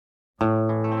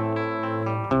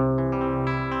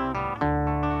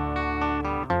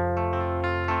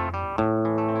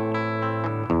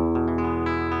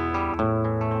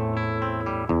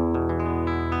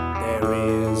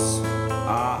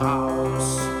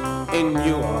in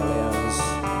New Orleans.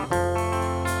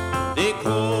 They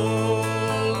call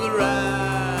the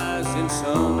rising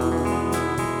sun.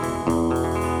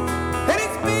 And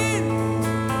it's been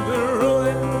the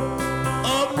ruin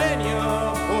of many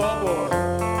a poor boy.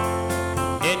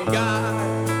 And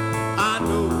God, I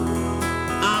know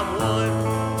I'm one.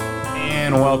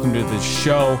 And welcome to the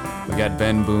show. We got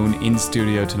Ben Boone in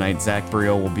studio tonight. Zach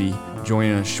Briel will be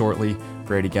joining us shortly.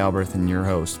 Brady Galbraith and your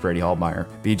host, Brady Hallmeyer.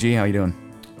 BG, how you doing?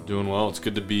 Doing well. It's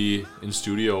good to be in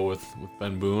studio with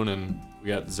Ben Boone, and we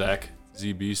got Zach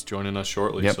Z Beast joining us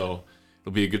shortly. Yep. So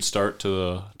it'll be a good start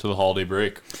to the holiday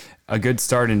break. A good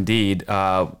start indeed.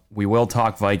 We will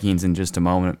talk Vikings in just a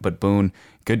moment, but Boone,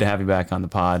 good to have you back on the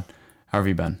pod. How have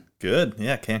you been? Good.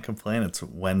 Yeah, can't complain. It's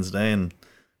Wednesday and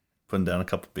putting down a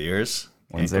couple beers.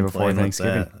 Wednesday before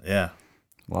Thanksgiving. Yeah.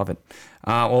 Love it.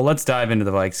 Well, let's dive into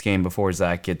the Vikes game before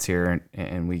Zach gets here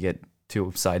and we get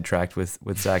too sidetracked with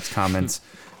Zach's comments.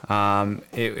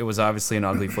 It was obviously an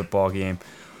ugly football game.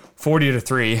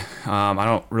 40-3. I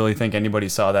don't really think anybody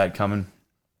saw that coming.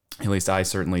 At least I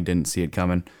certainly didn't see it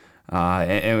coming.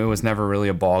 And it was never really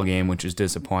a ball game, which is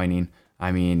disappointing.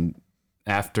 I mean,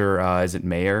 after, is it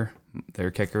Mayer,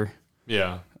 their kicker?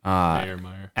 Yeah,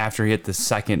 Meyer. After he hit the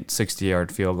second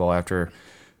 60-yard field goal after...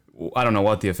 I don't know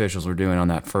what the officials were doing on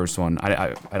that first one.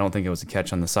 I don't think it was a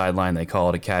catch on the sideline. They call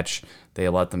it a catch. They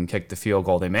let them kick the field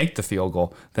goal. They make the field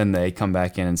goal. Then they come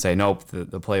back in and say, nope,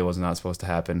 the play was not supposed to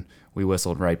happen. We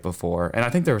whistled right before. And I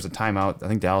think there was a timeout. I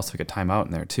think Dallas took a timeout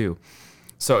in there too.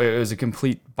 So it was a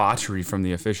complete botchery from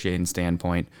the officiating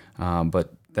standpoint.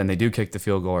 But then they do kick the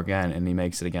field goal again, and he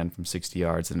makes it again from 60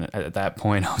 yards. And at that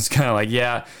point, I was kind of like,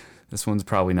 yeah, this one's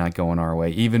probably not going our way,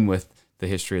 even with the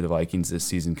history of the Vikings this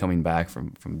season, coming back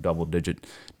from double-digit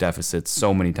deficits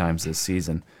so many times this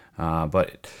season. But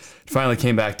it finally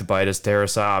came back to bite us.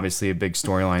 Darrisaw, obviously a big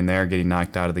storyline there, getting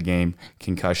knocked out of the game.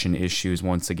 Concussion issues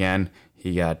once again.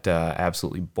 He got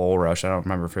absolutely bull rushed. I don't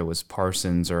remember if it was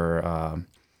Parsons or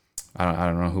I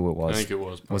don't know who it was. I think it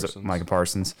was Parsons. Was it Micah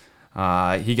Parsons?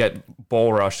 He got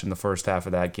bull rushed in the first half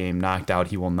of that game, knocked out.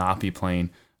 He will not be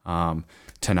playing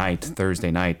tonight,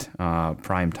 Thursday night,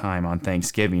 prime time on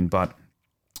Thanksgiving. But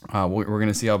we're going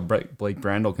to see how Blake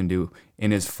Brandel can do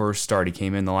in his first start. He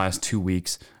came in the last 2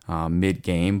 weeks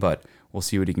mid-game, but we'll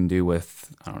see what he can do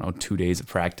with, 2 days of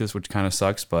practice, which kind of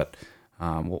sucks, but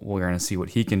we're going to see what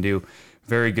he can do.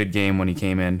 Very good game when he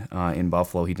came in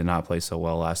Buffalo. He did not play so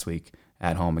well last week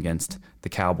at home against the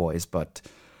Cowboys, but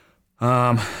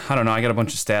I don't know. I got a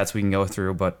bunch of stats we can go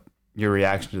through, but your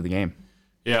reaction to the game?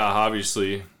 Yeah,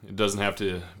 obviously, it doesn't have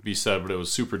to be said, but it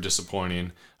was super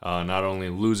disappointing. Not only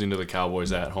losing to the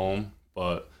Cowboys at home,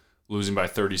 but losing by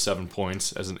 37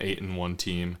 points as an 8-1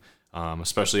 team,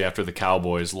 especially after the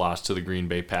Cowboys lost to the Green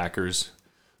Bay Packers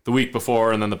the week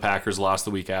before, and then the Packers lost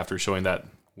the week after, showing that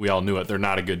we all knew it. They're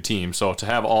not a good team. So to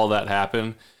have all that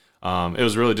happen, it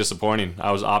was really disappointing.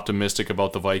 I was optimistic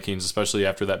about the Vikings, especially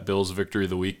after that Bills victory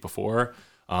the week before,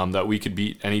 that we could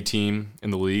beat any team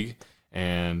in the league,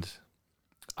 and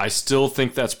I still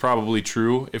think that's probably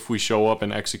true if we show up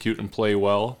and execute and play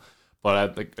well.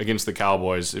 But against the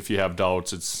Cowboys, if you have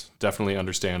doubts, it's definitely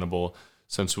understandable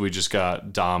since we just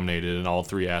got dominated in all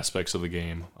three aspects of the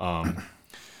game. Yeah,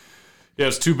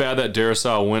 it's too bad that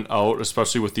Darrisaw went out,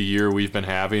 especially with the year we've been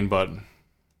having. But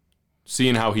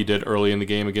seeing how he did early in the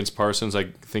game against Parsons,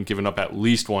 I think giving up at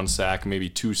least 1 sack, maybe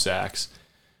 2 sacks.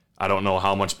 I don't know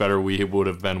how much better we would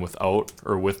have been without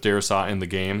or with Darrisaw in the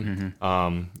game.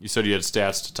 Mm-hmm. You said you had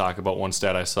stats to talk about. One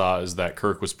stat I saw is that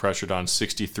Kirk was pressured on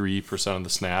 63% of the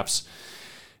snaps.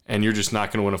 And you're just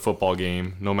not going to win a football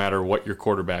game, no matter what your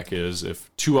quarterback is, if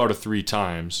 2 out of 3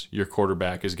 times your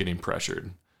quarterback is getting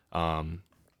pressured. And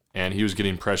he was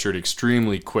getting pressured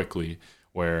extremely quickly,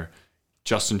 where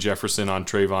Justin Jefferson on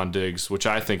Trayvon Diggs, which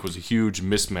I think was a huge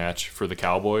mismatch for the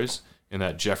Cowboys, in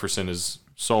that Jefferson is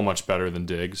so much better than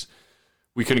Diggs.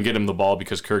 We couldn't get him the ball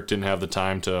because Kirk didn't have the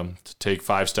time to take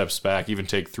 5 steps back, even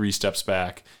take 3 steps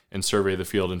back and survey the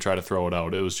field and try to throw it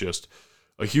out. It was just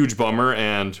a huge bummer,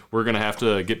 and we're going to have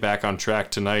to get back on track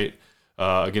tonight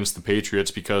against the Patriots,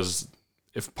 because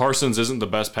if Parsons isn't the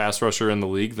best pass rusher in the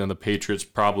league, then the Patriots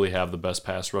probably have the best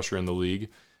pass rusher in the league.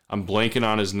 I'm blanking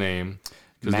on his name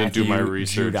because I didn't do my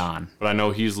research. Judon. But I know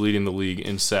he's leading the league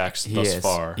in sacks thus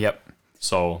far. Yep.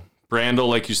 So Brandel,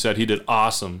 like you said, he did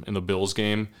awesome in the Bills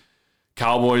game.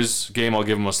 Cowboys game, I'll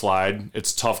give him a slide.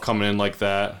 It's tough coming in like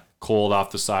that, cold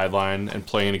off the sideline, and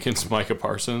playing against Micah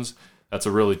Parsons. That's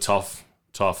a really tough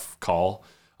call.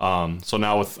 So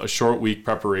now with a short week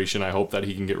preparation, I hope that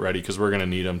he can get ready, because we're going to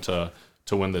need him to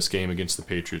win this game against the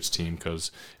Patriots team, because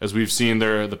as we've seen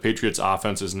there, the Patriots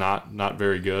offense is not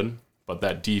very good, but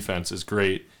that defense is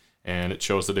great. And it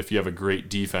shows that if you have a great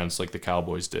defense like the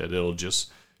Cowboys did, it'll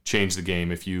just change the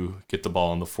game if you get the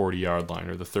ball on the 40-yard line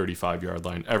or the 35-yard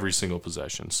line every single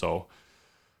possession. So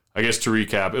I guess to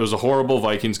recap, it was a horrible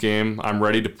Vikings game. I'm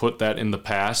ready to put that in the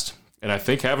past. And I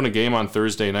think having a game on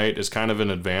Thursday night is kind of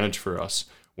an advantage for us,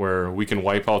 where we can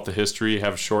wipe out the history,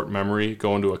 have short memory,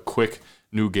 go into a quick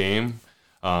new game,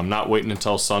 not waiting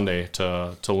until Sunday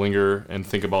to linger and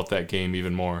think about that game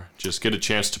even more. Just get a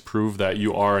chance to prove that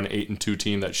you are an 8-2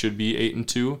 team that should be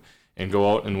 8-2, and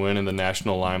go out and win in the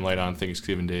national limelight on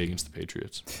Thanksgiving Day against the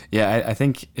Patriots. Yeah, I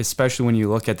think especially when you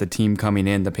look at the team coming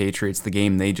in, the Patriots, the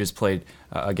game they just played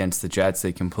against the Jets,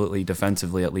 they completely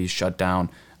defensively at least shut down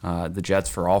the Jets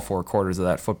for all 4 quarters of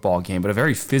that football game. But a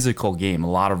very physical game, a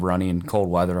lot of running in cold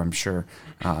weather, I'm sure.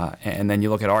 And then you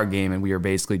look at our game, and we were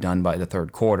basically done by the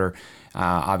third quarter.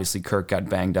 Obviously, Kirk got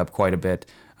banged up quite a bit.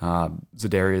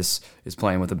 Za'Darius is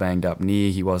playing with a banged up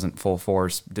knee. He wasn't full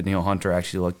force. Danielle Hunter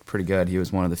actually looked pretty good. He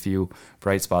was one of the few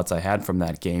bright spots I had from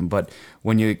that game. But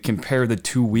when you compare the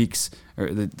 2 weeks,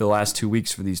 or the last 2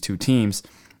 weeks for these two teams,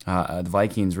 the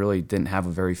Vikings really didn't have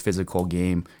a very physical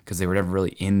game because they were never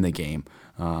really in the game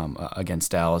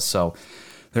against Dallas. So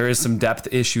there is some depth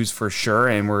issues for sure,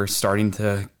 and we're starting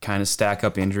to kind of stack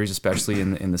up injuries, especially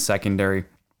in the secondary.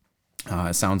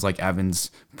 It sounds like Evans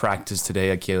practiced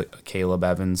today, Caleb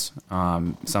Evans.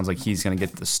 Sounds like he's going to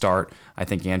get the start. I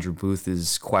think Andrew Booth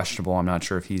is questionable. I'm not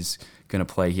sure if he's going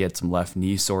to play. He had some left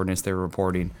knee soreness they were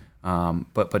reporting.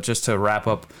 But just to wrap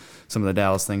up some of the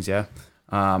Dallas things,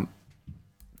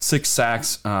 6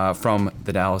 sacks from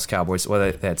the Dallas Cowboys. Well,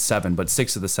 they had 7, but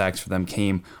 6 of the sacks for them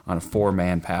came on a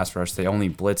 4-man pass rush. They only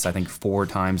blitzed, I think, 4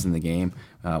 times in the game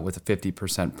with a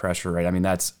 50% pressure rate. I mean,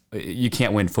 you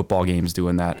can't win football games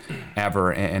doing that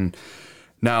ever. And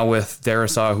now with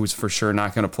Darrisaw, who's for sure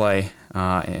not going to play,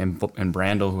 and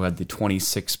Brandel, who had the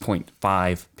 26.5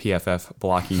 PFF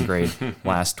blocking grade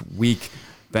last week,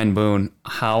 Ben Boone,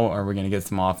 how are we going to get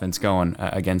some offense going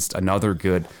against another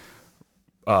good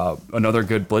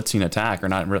blitzing attack, or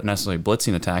not necessarily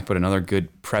blitzing attack, but another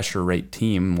good pressure rate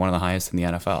team, one of the highest in the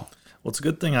NFL? Well, it's a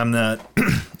good thing I'm not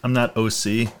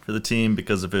OC for the team,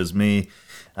 because if it was me,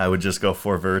 I would just go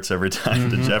 4 verts every time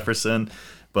to Jefferson.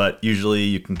 But usually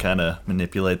you can kind of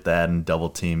manipulate that and double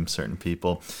team certain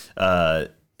people. I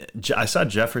saw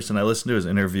Jefferson. I listened to his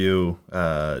interview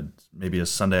maybe a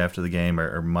Sunday after the game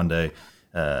or Monday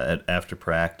after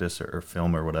practice or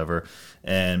film or whatever.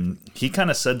 And he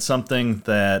kind of said something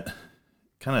that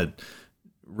kind of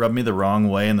rubbed me the wrong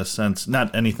way, in the sense,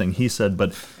 not anything he said,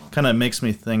 but kind of makes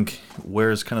me think,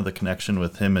 where's kind of the connection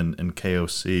with him and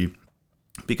KOC?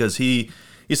 Because he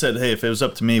said, hey, if it was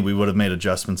up to me, we would have made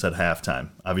adjustments at halftime.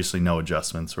 Obviously, no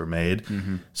adjustments were made.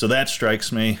 Mm-hmm. So that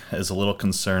strikes me as a little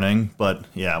concerning. But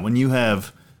yeah, when you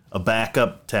have a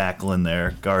backup tackle in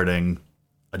there guarding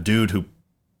a dude who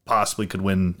possibly could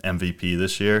win MVP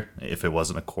this year if it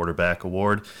wasn't a quarterback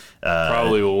award,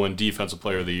 probably will win Defensive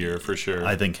Player of the Year for sure.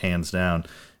 I think hands down.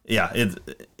 Yeah,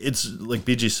 it's like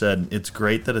BG said, it's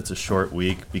great that it's a short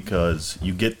week, because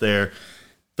you get there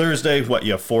Thursday,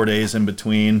 you have 4 days in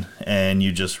between, and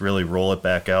you just really roll it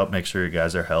back out, make sure your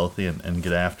guys are healthy, and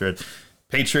get after it.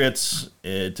 Patriots,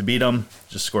 to beat them,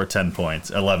 just score 10 points,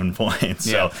 11 points.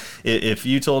 Yeah. So if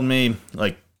you told me,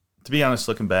 like, to be honest,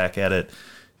 looking back at it,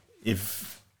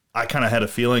 if I kind of had a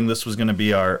feeling this was going to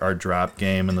be our drop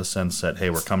game, in the sense that, hey,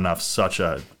 we're coming off such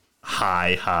a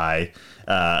high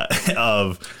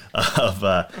of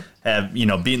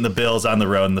beating the Bills on the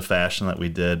road in the fashion that we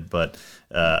did, but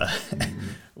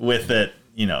with it,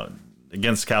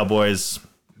 against Cowboys,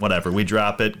 whatever, we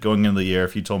drop it going into the year.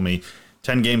 If you told me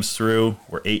 10 games through,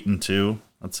 we're 8-2,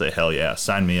 I'd say hell yeah,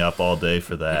 sign me up all day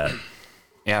for that.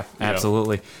 Yeah,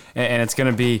 absolutely. And it's going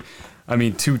to be,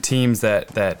 two teams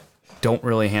that don't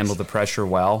really handle the pressure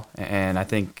well. And I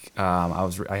think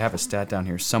I have a stat down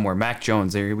here somewhere. Mac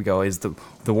Jones, there we go, is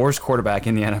the worst quarterback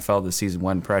in the NFL this season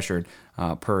when pressured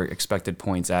per expected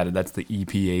points added. That's the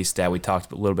EPA stat. We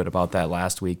talked a little bit about that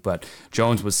last week. But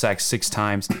Jones was sacked 6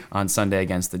 times on Sunday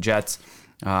against the Jets.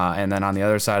 And then on the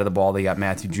other side of the ball, they got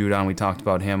Matthew Judon. We talked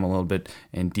about him a little bit,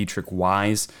 and Dietrich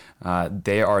Wise.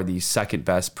 They are the second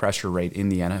best pressure rate in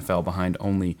the NFL, behind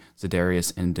only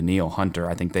Za'Darius and Danielle Hunter.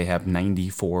 I think they have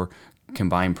 94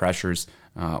 combined pressures,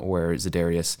 where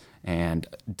Za'Darius and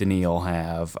Danielle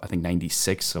have, I think,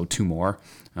 96, so 2 more.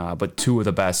 But 2 of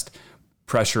the best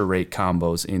pressure rate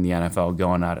combos in the NFL,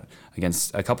 going at it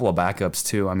against a couple of backups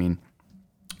too.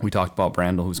 We talked about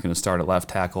Brandel, who's going to start at left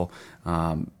tackle.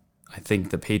 I think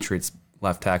the Patriots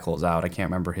left tackle is out. I can't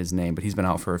remember his name, but he's been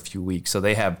out for a few weeks. So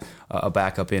they have a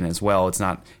backup in as well. It's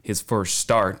not his first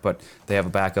start, but they have a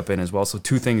backup in as well. So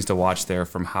 2 things to watch there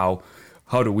from how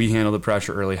how do we handle the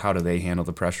pressure early? How do they handle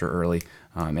the pressure early?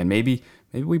 And maybe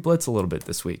we blitz a little bit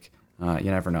this week.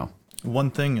 You never know.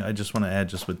 One thing I just want to add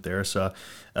just with Darrisaw,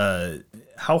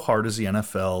 how hard is the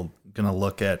NFL going to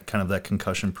look at kind of that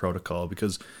concussion protocol?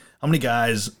 Because how many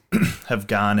guys have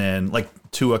gone in, like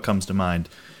Tua comes to mind,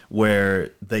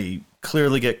 where they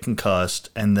clearly get concussed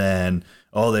and then,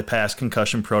 they pass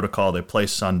concussion protocol, they play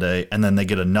Sunday, and then they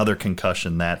get another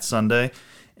concussion that Sunday.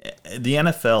 The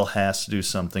NFL has to do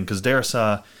something because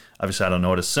Darrisaw, obviously I don't know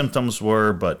what his symptoms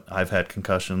were, but I've had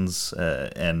concussions,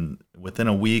 and within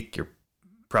a week you're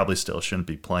probably still shouldn't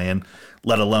be playing,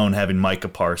 let alone having Micah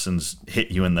Parsons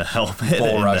hit you in the helmet,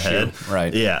 Bull rush the head. you,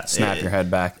 right? Yeah, Snap your head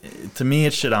back. To me,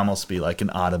 it should almost be like an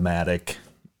automatic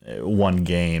one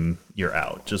game, you're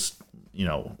out, just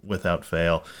without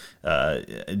fail.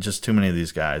 Just too many of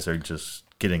these guys are just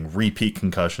getting repeat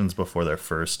concussions before their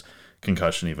first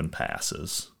concussion even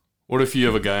passes. What if you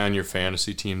have a guy on your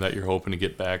fantasy team that you're hoping to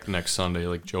get back next Sunday,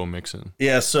 like Joe Mixon?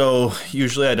 Yeah, so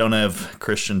usually I don't have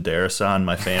Christian Darrisaw on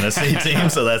my fantasy team,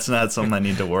 so that's not something I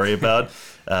need to worry about.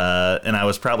 And I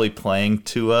was probably playing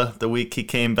Tua the week he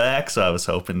came back, so I was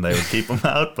hoping they would keep him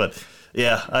out. But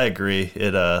yeah, I agree.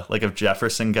 It like if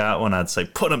Jefferson got one, I'd say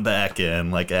put him back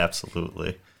in, like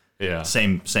absolutely. Yeah.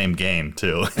 Same game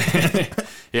too.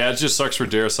 Yeah, it just sucks for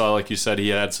Darrisaw. Like you said, he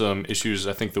had some issues,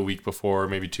 I think, the week before,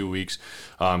 maybe 2 weeks,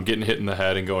 getting hit in the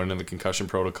head and going into the concussion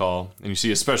protocol. And you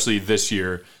see, especially this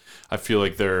year, I feel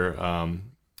like they're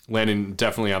landing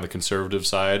definitely on the conservative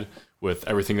side with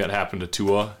everything that happened to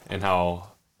Tua and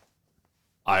how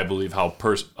I believe how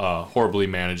horribly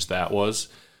managed that was,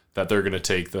 that they're going to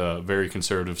take the very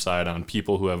conservative side on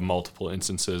people who have multiple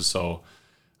instances. So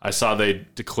I saw they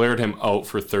declared him out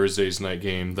for Thursday's night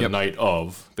game, the night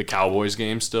of the Cowboys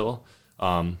game still.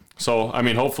 So, I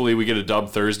mean, hopefully we get a dub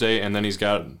Thursday, and then he's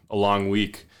got a long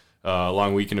week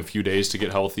in a few days to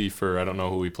get healthy for, I don't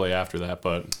know who we play after that,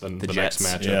 but then the next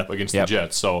matchup against the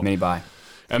Jets. So Mini bye.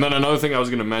 And then another thing I was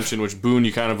going to mention, which Boone,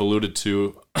 you kind of alluded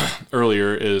to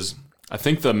earlier, is I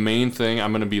think the main thing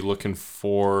I'm going to be looking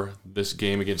for this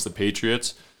game against the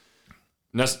Patriots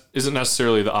isn't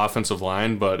necessarily the offensive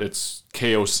line, but it's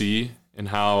KOC and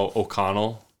how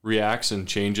O'Connell reacts and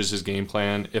changes his game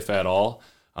plan, if at all.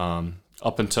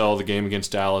 Up until the game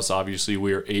against Dallas, obviously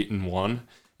we were 8-1,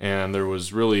 and there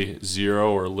was really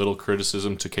zero or little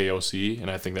criticism to KOC,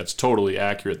 and I think that's totally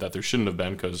accurate that there shouldn't have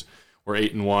been because we're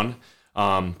 8-1.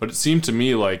 But it seemed to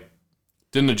me like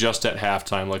didn't adjust at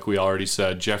halftime, like we already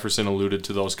said. Jefferson alluded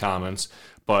to those comments,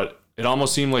 but it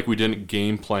almost seemed like we didn't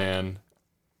game plan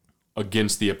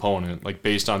against the opponent, like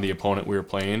based on the opponent we were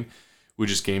playing. We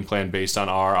just game plan based on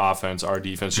our offense, our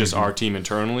defense, just our team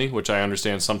internally, which I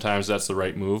understand sometimes that's the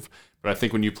right move. But I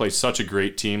think when you play such a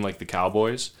great team like the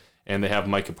Cowboys, and they have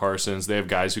Micah Parsons, they have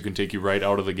guys who can take you right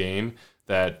out of the game,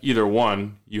 that either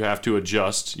one, you have to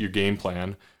adjust your game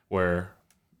plan. Where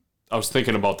I was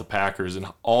thinking about the Packers and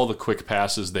all the quick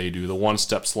passes they do, the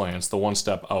one-step slants, the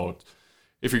one-step out.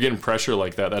 If you're getting pressure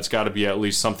like that, that's got to be at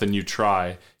least something you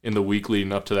try in the week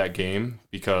leading up to that game,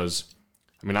 because,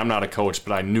 I mean, I'm not a coach,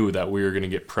 but I knew that we were going to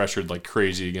get pressured like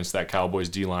crazy against that Cowboys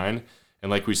D-line. And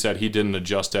like we said, he didn't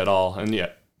adjust at all. And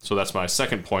yet, so that's my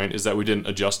second point, is that we didn't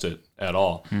adjust it at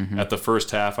all. At the first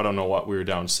half, I don't know what, we were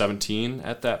down 17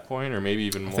 at that point, or maybe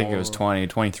even more. I think it was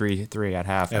 23 at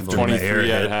half. After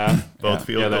 23 at half. Both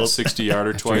field that goals.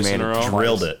 60-yarder twice in a row.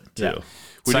 Drilled it, too. Yeah.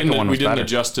 We Second one didn't, was we didn't better.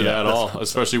 adjust it at all,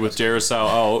 especially with Darrisaw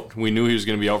out. We knew he was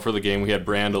going to be out for the game. We had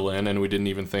Brandel in, and we didn't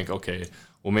even think, okay,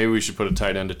 well, maybe we should put a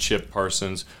tight end to Chip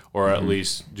Parsons, or at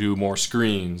least do more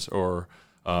screens or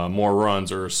more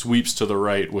runs or sweeps to the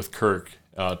right with Kirk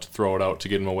to throw it out to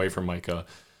get him away from Micah.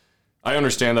 I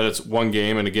understand that it's one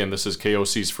game, and again, this is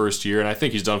KOC's first year, and I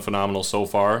think he's done phenomenal so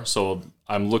far, so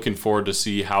I'm looking forward to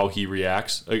see how he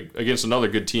reacts against another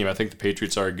good team. I think the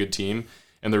Patriots are a good team,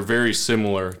 and they're very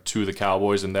similar to the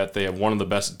Cowboys in that they have one of the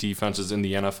best defenses in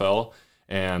the NFL,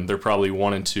 and they're probably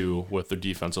 1 and 2 with their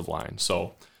defensive line.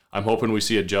 So I'm hoping we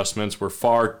see adjustments. We're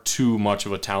far too much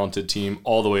of a talented team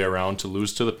all the way around to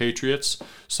lose to the Patriots.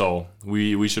 So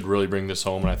we should really bring this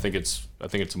home, and I think it's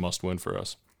a must win for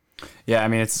us. Yeah, I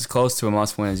mean, it's as close to a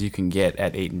must-win as you can get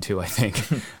at 8-2, I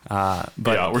think.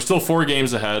 But yeah, we're still 4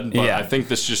 games ahead, but Yeah. I think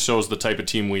this just shows the type of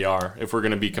team we are. If we're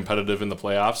going to be competitive in the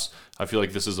playoffs, I feel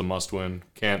like this is a must-win.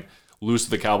 Can't lose to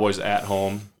the Cowboys at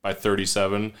home by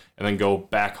 37 and then go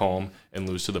back home and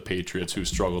lose to the Patriots, who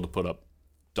struggle to put up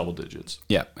double digits.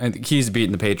 Yeah, and the keys to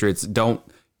beating the Patriots, don't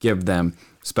give them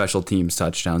special teams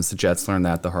touchdowns. The Jets learned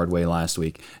that the hard way last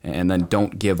week. And then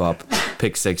don't give up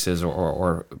pick sixes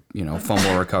or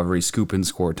fumble recovery, scoop and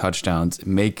score touchdowns.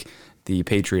 Make the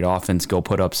Patriot offense go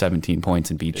put up 17 points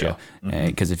and beat you.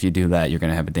 Because if you do that, you're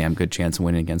going to have a damn good chance of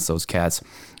winning against those Cats.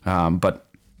 But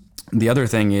the other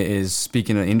thing is,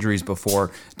 speaking of injuries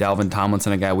before, Dalvin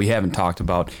Tomlinson, a guy we haven't talked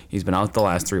about, he's been out the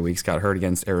last 3 weeks, got hurt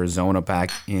against Arizona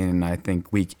back in, I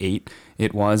think, week 8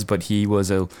 it was, but he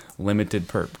was a limited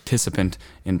participant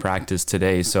in practice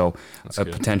today. So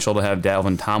potential to have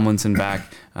Dalvin Tomlinson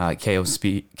back.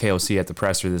 KOC at the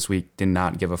presser this week did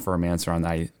not give a firm answer on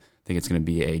that. I think it's going to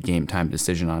be a game-time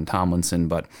decision on Tomlinson,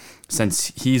 but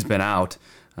since he's been out,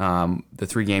 the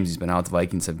 3 games he's been out, the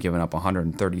Vikings have given up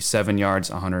 137 yards,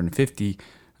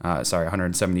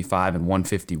 175 and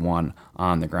 151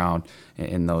 on the ground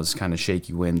in those kind of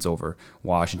shaky wins over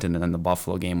Washington. And then the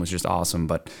Buffalo game was just awesome.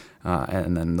 But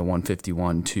and then the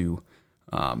 151 to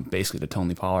basically to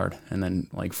Tony Pollard, and then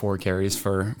like 4 carries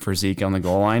for Zeke on the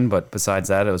goal line. But besides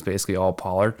that, it was basically all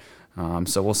Pollard.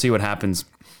 So we'll see what happens.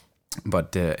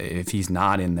 But if he's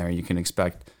not in there, you can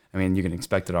expect. I mean, you can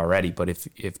expect it already, but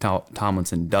if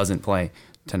Tomlinson doesn't play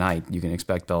tonight, you can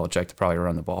expect Belichick to probably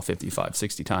run the ball 55,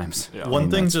 60 times. Yeah.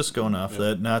 One thing just going off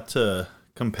that, not to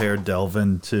compare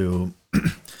Delvin to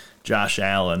Josh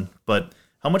Allen, but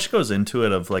how much goes into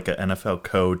it of like an NFL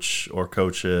coach or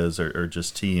coaches or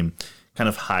just team kind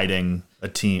of hiding a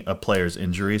player's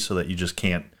injury so that you just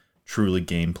can't truly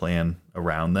game plan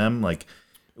around them? Like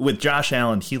with Josh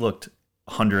Allen, he looked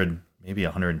 100, maybe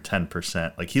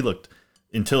 110%. Like he looked,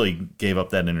 until he gave up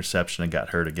that interception and got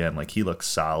hurt again, like he looks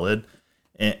solid.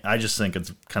 And I just think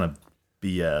it's kind of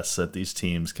BS that these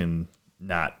teams can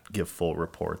not give full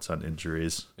reports on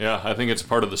injuries. Yeah, I think it's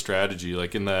part of the strategy.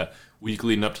 Like in that week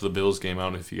leading up to the Bills game, I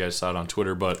don't know if you guys saw it on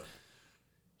Twitter, but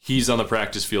he's on the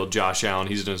practice field, Josh Allen,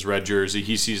 he's in his red jersey.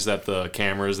 He sees that the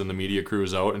cameras and the media crew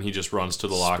is out, and he just runs to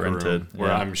the locker room,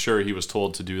 where I'm sure he was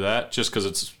told to do that just because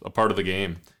it's a part of the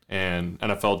game. And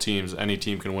NFL teams, any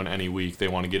team can win any week. They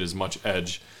want to get as much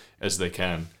edge as they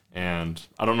can. And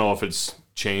I don't know if it's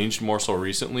changed more so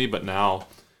recently, but now,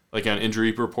 like on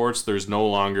injury reports, there's no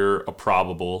longer a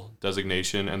probable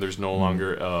designation, and there's no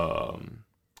longer a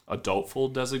doubtful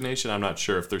designation. I'm not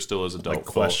sure if there still is a doubtful. Like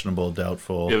questionable,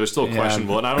 doubtful. Yeah, there's still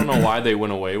questionable. And I don't know why they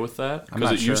went away with that,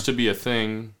 because it used to be a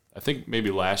thing. I think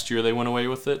maybe last year they went away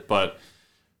with it, but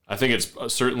I think it's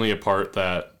certainly a part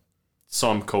that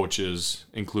some coaches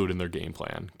include in their game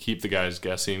plan. Keep the guys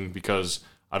guessing, because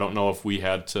I don't know if we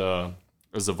had to,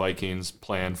 as the Vikings,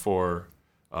 plan for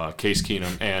Case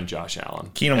Keenum and Josh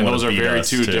Allen. Keenum, and those are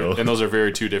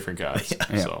very two different guys.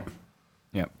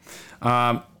 Yeah.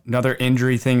 Another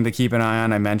injury thing to keep an eye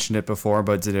on. I mentioned it before,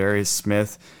 but Zadarius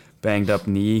Smith, banged up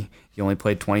knee. He only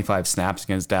played 25 snaps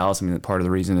against Dallas. I mean, part of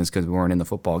the reason is because we weren't in the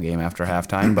football game after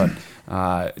halftime, but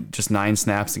just 9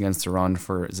 snaps against the run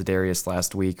for Zadarius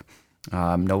last week.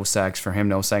 No sacks for him,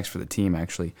 no sacks for the team,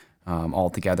 actually,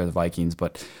 altogether, the Vikings.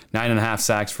 But 9.5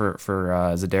 sacks for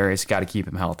Zadarius. Got to keep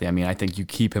him healthy. I mean, I think you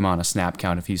keep him on a snap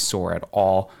count if he's sore at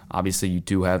all. Obviously, you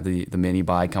do have the mini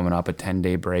bye coming up, a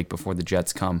 10-day break before the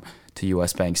Jets come to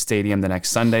US Bank Stadium the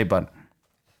next Sunday, but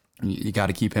you got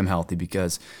to keep him healthy,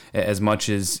 because as much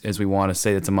as we want to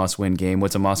say it's a must-win game,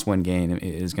 what's a must-win game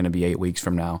is going to be 8 weeks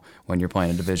from now when you're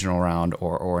playing a divisional round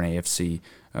or an AFC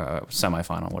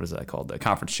semifinal. What is that called? The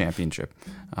conference championship.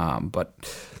 But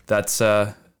that's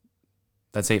 8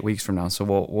 weeks from now, so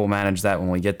we'll manage that when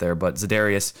we get there. But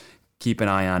Zadarius, keep an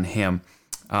eye on him.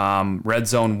 Red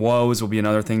zone woes will be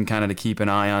another thing kind of to keep an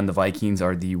eye on. The Vikings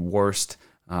are the worst.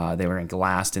 They were ranked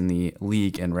last in the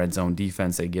league in red zone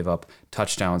defense. They give up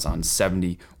touchdowns on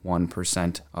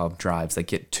 71% of drives that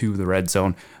get to the red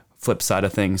zone. Flip side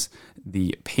of things,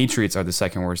 the Patriots are the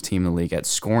second worst team in the league at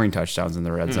scoring touchdowns in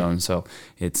the red zone. So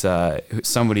it's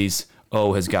somebody's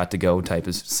has got to go type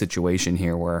of situation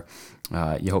here, where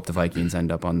you hope the Vikings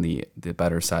end up on the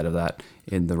better side of that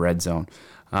in the red zone.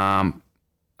 I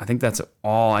think that's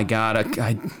all I got.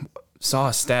 I saw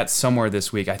a stat somewhere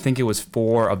this week. I think it was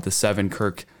 4 of the 7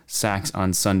 Kirk sacks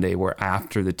on Sunday were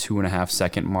after the 2.5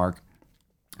 second mark.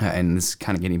 And this is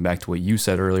kind of getting back to what you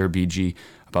said earlier, BG,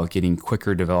 about getting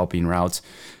quicker developing routes.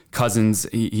 Cousins,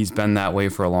 he's been that way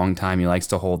for a long time. He likes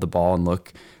to hold the ball and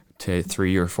look to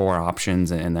 3 or 4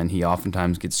 options, and then he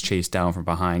oftentimes gets chased down from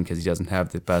behind because he doesn't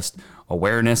have the best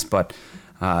awareness. But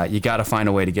you got to find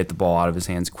a way to get the ball out of his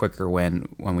hands quicker when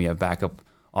we have backup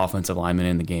offensive linemen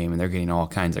in the game, and they're getting all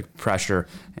kinds of pressure,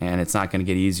 and it's not going to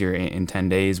get easier in 10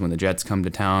 days when the Jets come to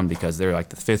town, because they're like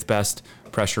the 5th best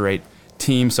pressure rate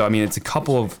team. So, I mean, it's a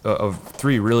couple of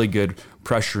 3 really good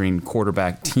pressuring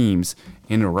quarterback teams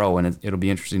in a row, and it'll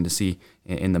be interesting to see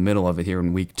in the middle of it here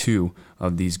in week 2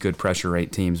 of these good pressure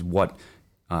rate teams what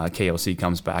KOC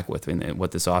comes back with and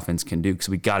what this offense can do, because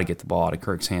we got to get the ball out of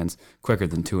Kirk's hands quicker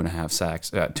than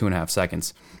 2.5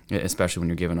 seconds, especially when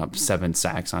you're giving up 7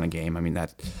 sacks on a game. I mean,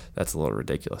 that's a little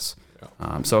ridiculous.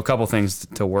 So a couple things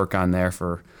to work on there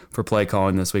for play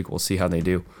calling this week. We'll see how they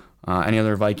do. Any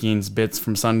other Vikings bits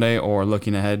from Sunday or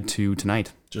looking ahead to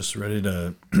tonight? Just ready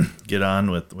to get on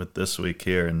with this week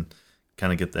here and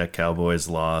kind of get that Cowboys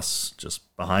loss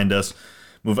just behind us.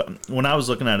 Move on. When I was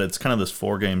looking at it, it's kind of this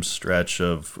 4-game stretch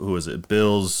of, who is it?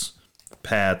 Bills,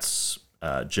 Pats,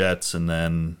 Jets, and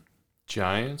then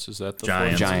Giants. Is that the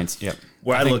Giants? Giants, yep.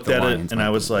 Where I think looked the at Lions it and might I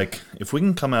be was like, if we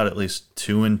can come out at least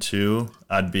 2-2,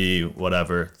 I'd be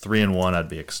whatever. 3-1, I'd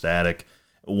be ecstatic.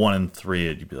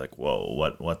 1-3, you'd be like, whoa,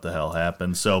 what the hell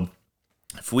happened? So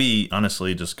if we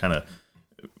honestly just kind of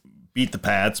beat the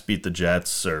Pats, beat the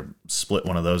Jets, or split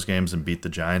one of those games and beat the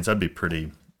Giants, I'd be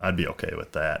okay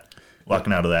with that.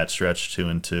 Walking out of that stretch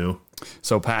 2-2.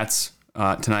 So Pats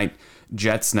tonight,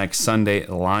 Jets next Sunday,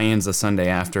 Lions the Sunday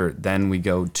after. Then we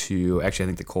go to, actually I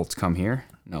think the Colts come here.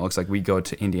 No, it looks like we go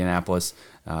to Indianapolis.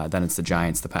 Then it's the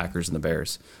Giants, the Packers, and the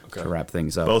Bears to wrap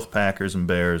things up. Both Packers and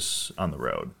Bears on the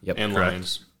road. Yep. And Correct.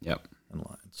 Lions. Yep. And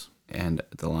Lions. And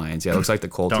the Lions. Yeah, it looks like the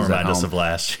Colts Don't is at remind us home. of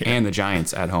last year. And the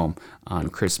Giants at home on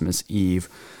Christmas Eve.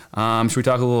 Should we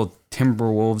talk a little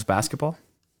Timberwolves basketball?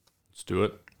 Let's do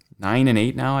it.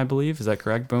 9-8 now, I believe. Is that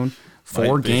correct, Boone?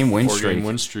 4-game win streak. 4-game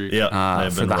win streak. Yeah,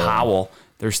 For the Howl.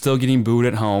 They're still getting booed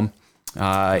at home.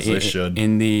 They should.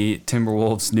 In the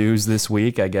Timberwolves news this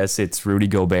week, I guess it's Rudy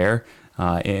Gobert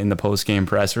in the post-game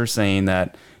presser saying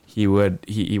that he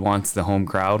wants the home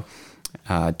crowd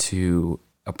to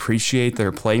appreciate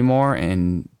their play more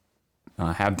and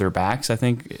have their backs, I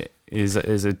think is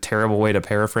a terrible way to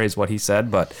paraphrase what he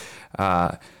said, but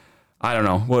I don't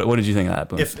know. What did you think of that,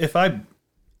 Boone?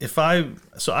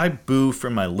 So I boo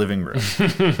from my living room.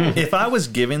 If I was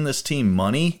giving this team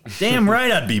money, damn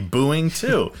right I'd be booing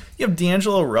too. You have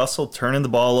D'Angelo Russell turning the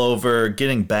ball over,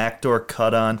 getting backdoor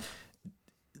cut on.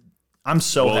 I'm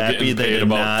so happy getting they paid did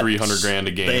about not. $300,000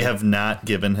 a game. They have not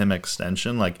given him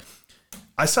extension. Like,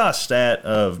 I saw a stat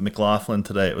of McLaughlin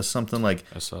today. It was something like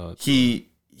I saw it. he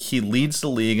leads the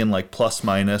league in like plus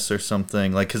minus or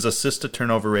something. Like, his assist to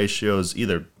turnover ratio is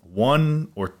either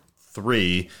 1 or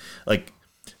 3. Like,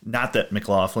 not that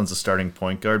McLaughlin's a starting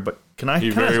point guard, but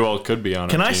He very well could be on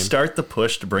Can our I team. start the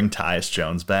push to bring Tyus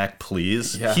Jones back,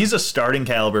 please? Yeah. He's a starting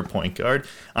caliber point guard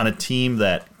on a team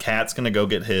that Cat's going to go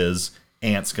get his,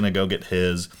 Ant's going to go get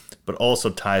his, but also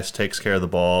Tyus takes care of the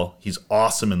ball. He's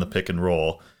awesome in the pick and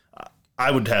roll. I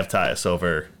would have Tyus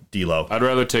over D'Lo. I'd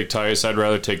rather take Tyus. I'd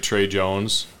rather take Trey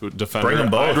Jones, who defender. Bring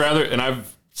them both. I'd rather, and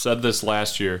I've said this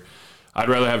last year, I'd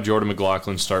rather have Jordan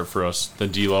McLaughlin start for us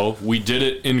than D'Lo. We did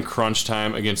it in crunch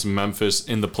time against Memphis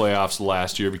in the playoffs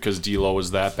last year because D'Lo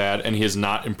was that bad, and he has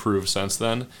not improved since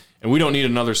then. And we don't need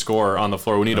another scorer on the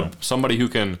floor. We need somebody who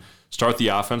can start the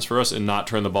offense for us and not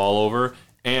turn the ball over.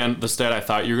 And the stat I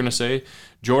thought you were going to say,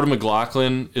 Jordan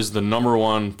McLaughlin is the number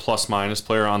 1 plus-minus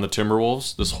player on the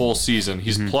Timberwolves this whole season.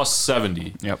 He's plus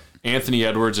 70. Yep. Anthony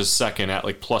Edwards is second at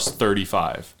like plus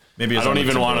 35. Maybe I it's don't on the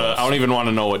even want to. Timberwolves. I don't even want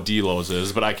to know what D'Lo's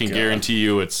is, but I can guarantee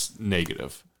you it's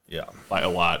negative Yeah. by a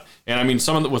lot. And I mean,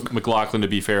 some of it with McLaughlin, to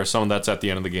be fair, some of that's at the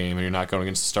end of the game, and you're not going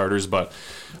against the starters. But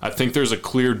I think there's a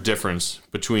clear difference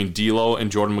between D'Lo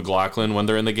and Jordan McLaughlin when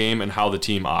they're in the game and how the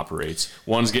team operates.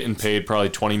 One's getting paid probably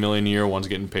 $20 million a year. One's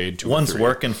getting paid $2 or One's $3.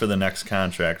 working for the next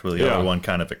contract, where the Yeah. other one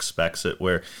kind of expects it.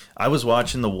 Where I was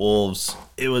watching the Wolves,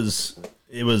 it was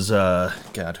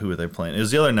God, who were they playing? It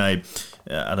was the other night.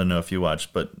 I don't know if you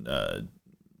watched, but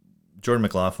Jordan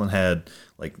McLaughlin had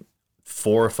like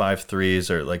 4 or 5 threes,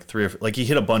 or like 3 or like he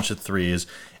hit a bunch of threes,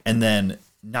 and then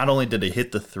not only did he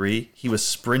hit the 3, he was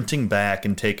sprinting back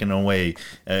and taking away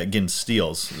getting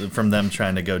steals from them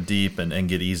trying to go deep and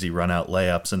get easy run out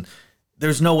layups. And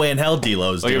there's no way in hell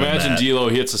D'Lo's Like doing imagine that. D'Lo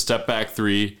hits a step back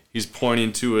 3. He's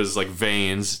pointing to his like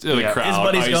veins to the crowd. His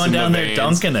buddy's icing going the down there veins,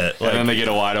 dunking it. and then they get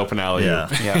a wide open alley. Yeah.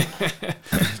 Yeah.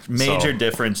 Major So-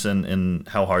 difference in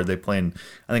how hard they play. And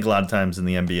I think a lot of times in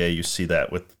the NBA you see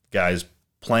that with guys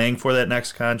playing for that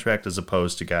next contract as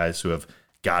opposed to guys who have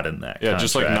gotten that Yeah, contract.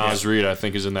 just like Naz Reid, I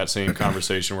think, is in that same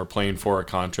conversation. We're playing for a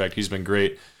contract. He's been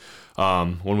great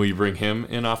when we bring him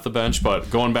in off the bench. But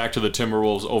going back to the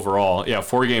Timberwolves overall, yeah,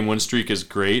 4-game win streak is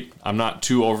great. I'm not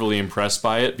too overly impressed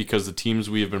by it because the teams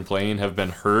we have been playing have been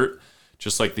hurt.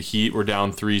 Just like the Heat were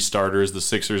down 3 starters, the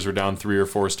Sixers were down 3 or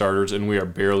 4 starters, and we are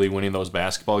barely winning those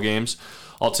basketball games.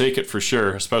 I'll take it for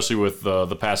sure, especially with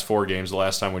the past 4 games, the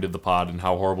last time we did the pod and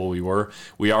how horrible we were.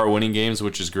 We are winning games,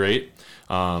 which is great.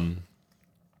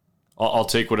 I'll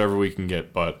take whatever we can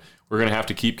get, but we're going to have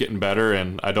to keep getting better,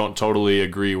 and I don't totally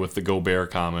agree with the Gobert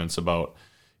comments about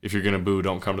if you're going to boo,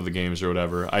 don't come to the games or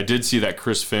whatever. I did see that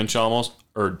Chris Finch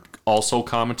also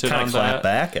commented Kinda on clapped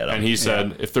that. back at him. And he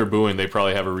said if they're booing, they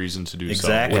probably have a reason to do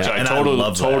Exactly. so, which Yeah. I And I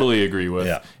love that. totally agree with.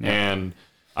 Yeah. And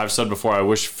I've said before, I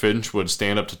wish Finch would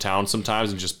stand up to town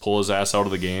sometimes and just pull his ass out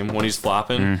of the game when he's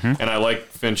flopping. And I like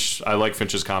Finch. I like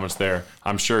Finch's comments there.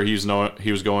 I'm sure he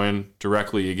was going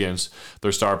directly against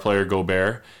their star player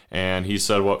Gobert, and he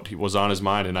said what was on his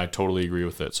mind, and I totally agree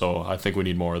with it. So I think we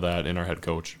need more of that in our head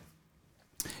coach.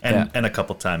 And a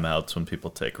couple timeouts when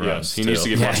people take runs. Yes, he needs to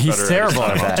get much he's better terrible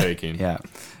at at his that. timeout taking. Yeah.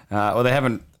 Well, they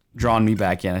haven't drawn me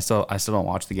back in. I still don't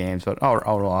watch the games, but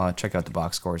I'll check out the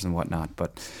box scores and whatnot.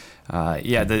 But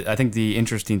I think the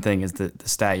interesting thing is the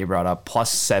stat you brought up,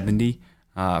 plus 70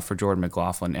 for Jordan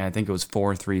McLaughlin, and I think it was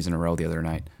 4 threes in a row the other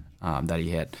night that he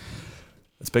hit.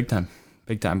 That's big time.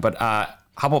 But how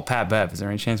about Pat Bev? Is there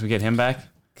any chance we get him back?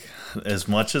 As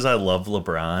much as I love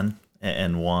LeBron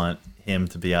and want him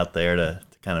to be out there to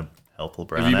kind of help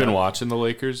LeBron. Have you been out, watching the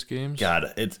Lakers games?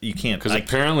 God, you can't. Because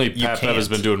apparently you Pat Bev has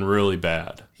can't. been doing really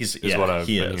bad. Is what I've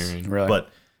been hearing. Really? But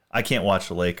I can't watch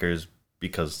the Lakers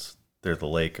because they're the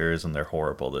Lakers and they're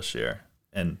horrible this year.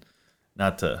 And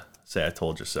not to say I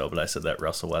told you so, but I said that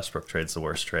Russell Westbrook trade's the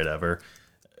worst trade ever.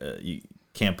 You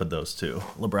can't put those two,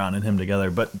 LeBron and him, together.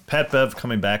 But Pat Bev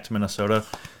coming back to Minnesota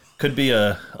could be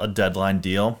a deadline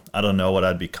deal. I don't know what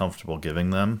I'd be comfortable giving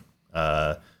them.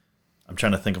 I'm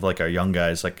trying to think of like our young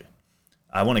guys. Like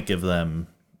I want to give them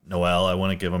Noel. I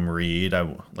want to give them Reed. I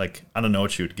don't know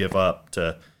what you would give up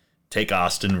to take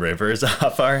Austin Rivers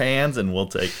off our hands, and we'll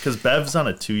take, because Bev's on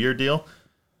a 2-year deal.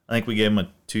 I think we gave him a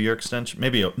 2-year extension. We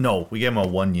gave him a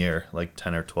 1 year, like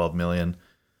 10 or 12 million.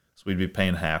 So we'd be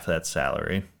paying half that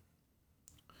salary.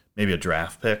 Maybe a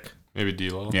draft pick. Maybe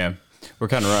D'Lo. Yeah. We're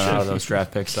kind of running out of those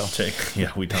draft picks, though.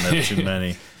 Yeah, we don't have too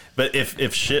many. But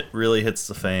if shit really hits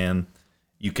the fan,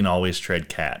 you can always trade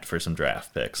Cat for some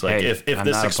draft picks. Like Hey, if I'm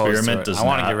this not opposed to experiment it. does I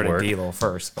want not to get rid work, of D'Lo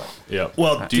first, but Yeah.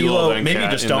 well, D'Lo, then maybe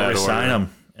Cat just in don't that resign order.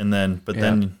 him, and then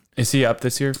then is he up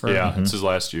this year? Yeah, it's his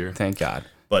last year. Thank God.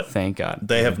 But Thank God.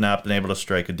 they have not been able to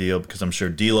strike a deal because I'm sure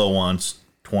D'Lo wants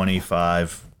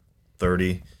 25,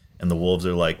 30, and the Wolves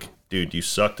are like, dude, you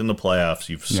sucked in the playoffs.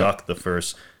 You've sucked the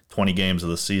first 20 games of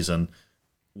the season.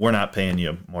 We're not paying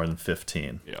you more than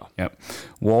 15. Yeah. Yep.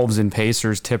 Wolves and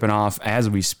Pacers tipping off as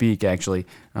we speak, actually,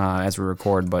 as we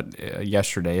record, but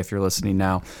yesterday, if you're listening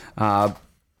now.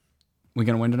 We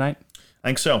going to win tonight? I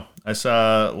think so. I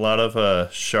saw a lot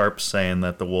of sharps saying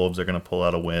that the Wolves are going to pull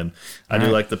out a win. I do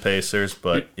like the Pacers,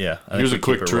 but yeah. I Here's a think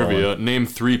we quick keep it rolling. trivia. Name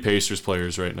 3 Pacers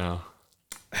players right now.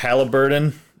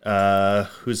 Halliburton,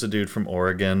 who's the dude from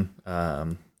Oregon,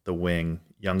 the wing,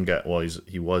 young guy. Well,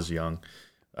 he was young.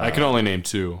 I can only name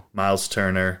 2. Miles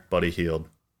Turner, Buddy Hield.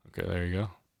 Okay, there you go.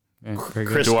 Yeah, very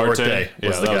good. Chris Duarte? Duarte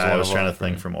was Yeah, the that was guy I one was of trying to them.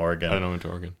 think from I Oregon. don't know went to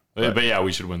Oregon. But yeah,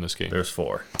 we should win this game. There's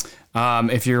 4.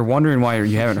 If you're wondering why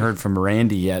you haven't heard from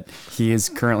Randy yet, he is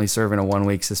currently serving a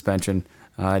 1-week suspension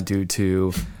due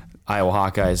to Iowa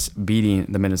Hawkeyes beating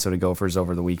the Minnesota Gophers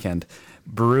over the weekend.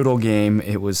 Brutal game.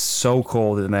 It was so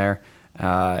cold in there,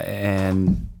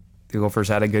 and the Gophers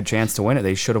had a good chance to win it.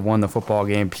 They should have won the football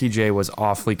game. PJ was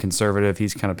awfully conservative.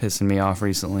 He's kind of pissing me off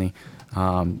recently.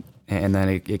 And then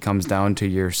it comes down to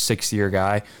your 6-year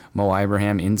guy, Mo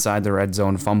Ibrahim, inside the red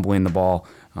zone, fumbling the ball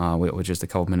with just a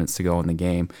couple minutes to go in the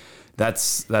game.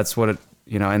 That's what it,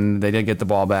 and they did get the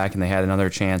ball back, and they had another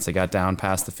chance. They got down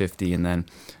past the 50, and then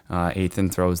Ethan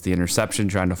throws the interception,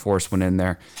 trying to force one in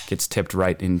there, gets tipped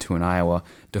right into an Iowa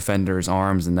defender's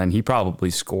arms, and then he probably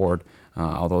scored,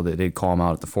 although they did call him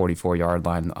out at the 44-yard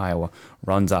line. Iowa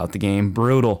runs out the game.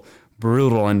 Brutal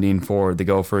ending for the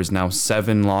Gophers. Now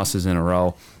 7 losses in a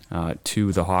row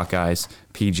to the Hawkeyes.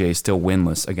 PJ still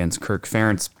winless against Kirk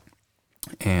Ferentz.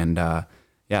 And,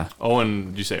 yeah.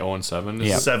 Did you say 0-7?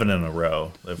 Yeah. 7 in a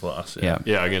row they've lost. Yeah.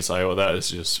 Yeah, against Iowa. That is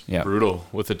just Yeah. brutal.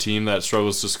 With a team that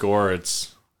struggles to score,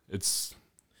 it's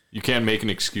you can't make an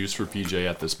excuse for PJ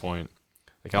at this point.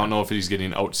 Like, I don't know if he's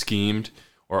getting out-schemed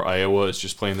or Iowa is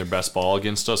just playing their best ball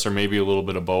against us, or maybe a little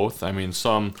bit of both. I mean,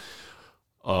 some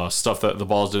stuff that the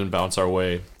balls didn't bounce our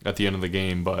way at the end of the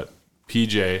game, but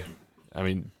PJ, I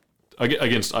mean,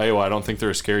 against Iowa, I don't think they're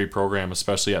a scary program,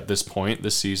 especially at this point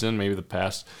this season, maybe the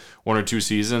past 1 or 2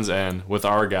 seasons. And with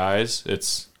our guys,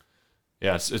 it's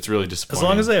really disappointing. As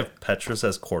long as they have Petrus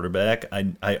as quarterback,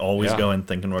 I always Yeah. go in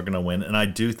thinking we're going to win. And I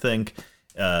do think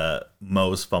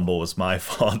Mo's fumble was my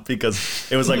fault, because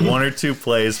it was like 1 or 2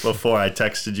 plays before I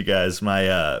texted you guys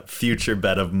my future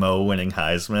bet of Mo winning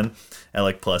Heisman at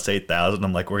like plus 8,000.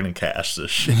 I'm like, we're going to cash this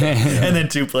shit. And then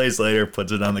 2 plays later,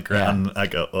 puts it on the ground. And I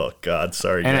go, oh, God,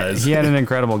 sorry, And guys. he had an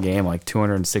incredible game, like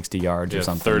 260 yards or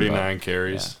something. 39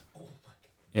 carries.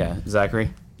 Yeah,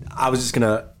 Zachary? I was just going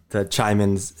to to chime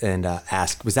in and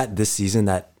ask, was that this season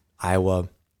that Iowa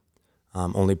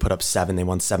only put up 7? They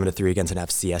won 7-3 against an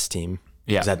FCS team.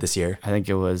 Yeah. Was that this year? I think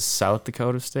it was South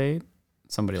Dakota State,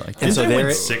 somebody like that. Didn't so they win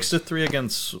they're- 6-3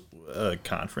 against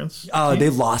conference? They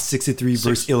lost 6-3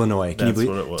 versus Illinois. Can you That's believe,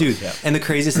 what it was, dude? yeah. And the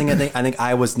craziest thing, I think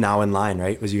Iowa's now in line,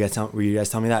 right? Were you guys telling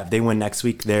me that if they win next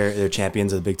week, they're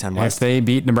champions of the Big Ten If West? they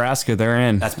beat Nebraska, they're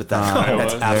in. That's pathetic.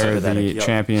 That's They're absolutely the pathetic. Yep.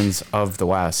 champions of the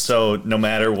West. So no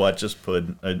matter what, just put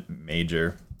a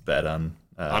major bet on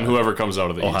whoever comes out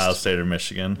of the Ohio East. State or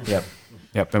Michigan.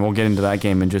 Yep, and we'll get into that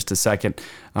game in just a second.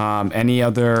 Any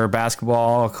other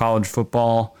basketball, college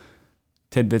football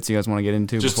tidbits you guys want to get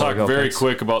into? Just before we talk go, very Picks?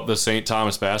 quick about the St.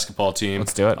 Thomas basketball team.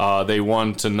 Let's do it. They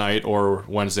won tonight or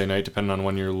Wednesday night, depending on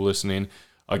when you're listening,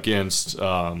 against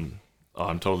I'm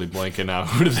totally blanking now.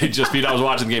 Who did they just beat? I was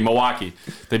watching the game. Milwaukee.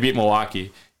 They beat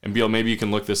Milwaukee. And Beal, maybe you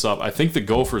can look this up. I think the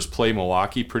Gophers play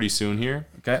Milwaukee pretty soon here.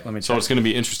 Okay, let me So check. it's going to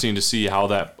be interesting to see how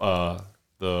that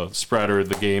the spread or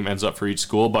the game ends up for each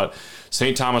school. But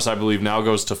St. Thomas, I believe, now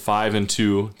goes to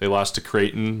 5-2. They lost to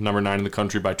Creighton, number 9 in the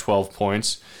country, by 12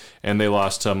 points, and they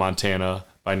lost to Montana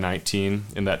by 19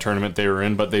 in that tournament they were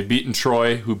in. But they've beaten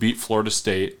Troy, who beat Florida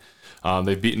State.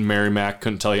 They've beaten Merrimack.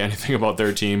 Couldn't tell you anything about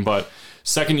their team, but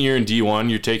second year in D1,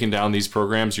 you're taking down these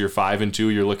programs. You're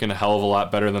 5-2. You're looking a hell of a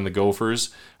lot better than the Gophers.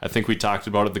 I think we talked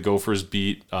about it. The Gophers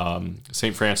beat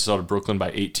St. Francis out of Brooklyn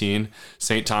by 18.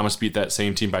 St. Thomas beat that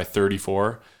same team by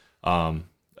 34.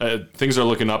 Things are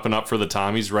looking up and up for the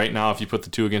Tommies right now. If you put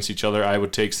the two against each other, I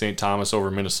would take St. Thomas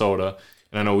over Minnesota.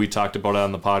 And I know we talked about it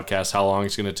on the podcast, how long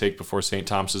it's going to take before St.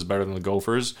 Thomas is better than the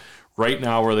Gophers. Right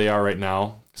now, where they are right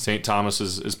now, St. Thomas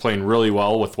is playing really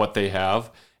well with what they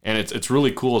have. And it's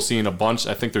really cool seeing a bunch.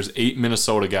 I think there's 8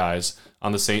 Minnesota guys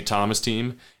on the St. Thomas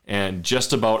team, and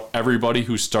just about everybody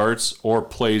who starts or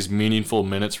plays meaningful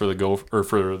minutes for the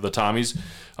Tommies,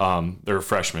 they're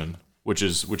freshmen, which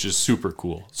is super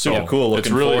cool. So Yeah, cool.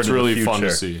 Looking forward it's to the really fun to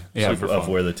future see. Yeah, Super of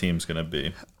fun. where the team's going to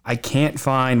be. I can't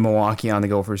find Milwaukee on the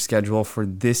Gophers schedule for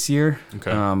this year.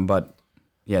 Okay. But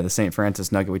yeah, the St.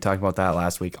 Francis Nugget, we talked about that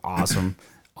last week. Awesome,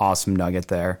 awesome Nugget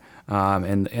there.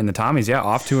 And the Tommies, yeah,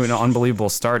 off to an unbelievable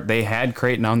start. They had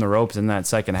Creighton on the ropes in that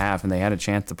second half, and they had a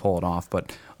chance to pull it off,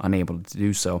 but unable to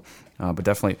do so. But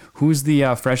definitely, who's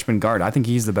the freshman guard? I think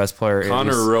he's the best player.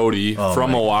 Connor At least- Rohde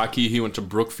from Milwaukee. He went to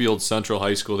Brookfield Central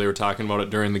High School. They were talking about it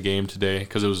during the game today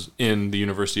because it was in the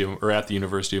University of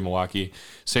Milwaukee.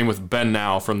 Same with Ben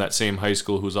Now from that same high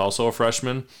school, who's also a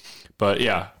freshman. But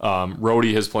yeah,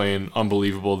 Rohde is playing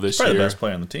unbelievable this Probably year. the best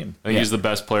player on the team. I think he's the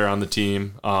best player on the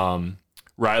team.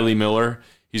 Riley Miller,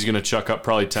 he's going to chuck up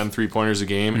probably 10 3-pointers a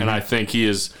game. And I think he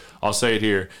is, I'll say it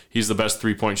here, he's the best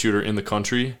 3-point shooter in the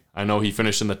country. I know he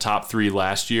finished in the top 3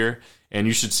 last year. And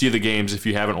you should see the games if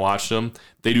you haven't watched them.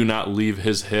 They do not leave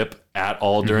his hip at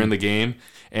all during the game.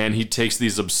 And he takes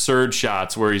these absurd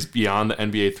shots where he's beyond the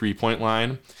NBA 3-point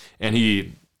line. And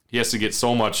he has to get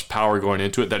so much power going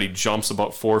into it that he jumps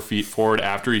about 4 feet forward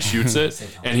after he shoots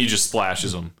it. And he just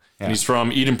splashes them. And he's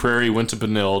from Eden Prairie, went to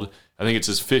Benilde. I think it's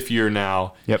his 5th year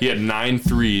now. Yep. He had 9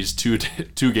 threes two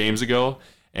games ago,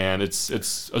 and it's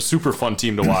a super fun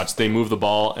team to watch. They move the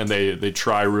ball and they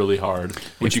try really hard,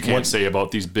 which you can't say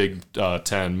about these Big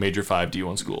 10, Major 5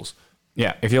 D1 schools.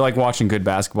 Yeah, if you like watching good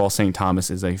basketball, St. Thomas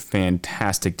is a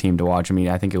fantastic team to watch. I mean,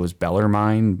 I think it was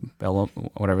Bellarmine,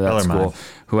 whatever that Bellarmine. school,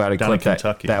 who had a Down in clip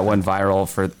Kentucky. that went viral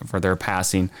for their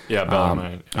passing. Yeah,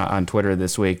 Bellarmine. On Twitter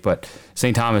this week. But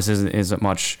St. Thomas isn't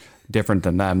much different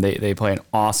than them. They play an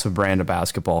awesome brand of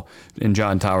basketball, and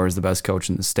John Tower is the best coach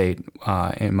in the state,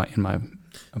 in my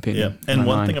opinion. Yeah, and in my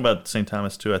one mind. thing about St.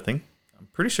 Thomas too, I'm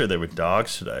pretty sure they were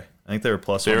dogs today. I think they were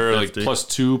plus They were like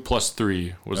 150. +2,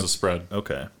 +3 was the spread.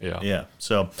 Okay. Yeah.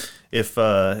 So if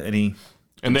any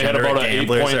And they had about an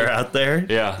gamblers 8-point. are out there,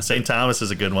 Yeah. St. Thomas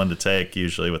is a good one to take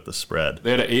usually with the spread.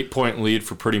 They had an 8-point lead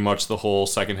for pretty much the whole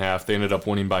second half. They ended up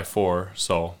winning by 4,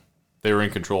 so they were in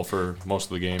control for most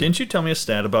of the game. Didn't you tell me a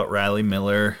stat about Riley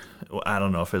Miller? Well, I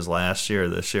don't know if it was last year or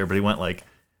this year, but he went like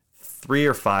 3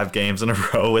 or 5 games in a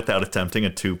row without attempting a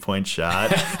 2-point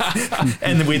shot.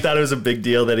 And we thought it was a big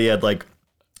deal that he had like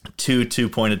 2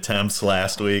 2-point attempts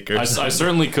last week. Or I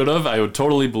certainly could have. I would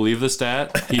totally believe the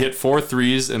stat. He hit 4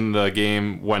 threes in the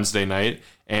game Wednesday night,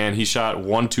 and he shot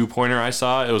 1 2-pointer I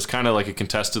saw. It was kind of like a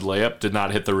contested layup, did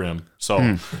not hit the rim. So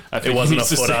I think it wasn't he a needs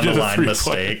to foot stay on to the line 3-point.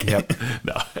 mistake. Yep.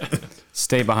 No.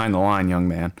 Stay behind the line, young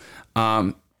man.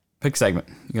 Pick segment.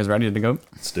 You guys ready to go?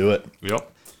 Let's do it.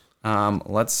 Yep.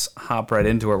 Let's hop right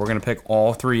into it. We're going to pick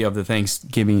all 3 of the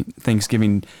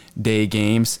Thanksgiving Day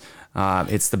games.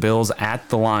 It's the Bills at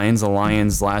the Lions. The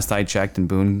Lions, last I checked, and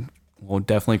Boone will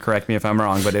definitely correct me if I'm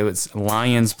wrong, but it was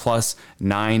Lions plus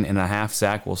 9.5.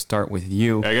 Zach, we'll start with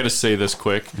you. I got to say this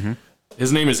quick.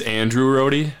 His name is Andrew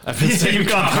Rohde. I've been saying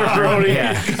Connor Rohde.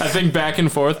 Yeah. I think back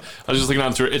and forth. I was just looking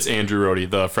on Twitter. It's Andrew Rohde,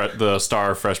 the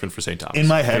star freshman for St. Thomas. In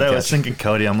my head, Good I was catch. thinking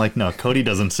Cody. I'm like, no, Cody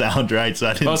doesn't sound right, so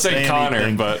I didn't I was saying say Connor,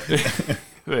 anything. but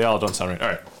they all don't sound right. All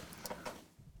right.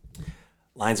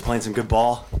 Lions are playing some good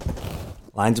ball.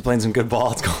 Lions are playing some good ball.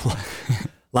 Let's go.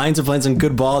 Lions are playing some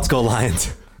good ball. Let's go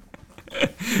Lions.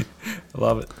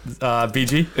 Love it.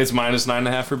 BG? It's minus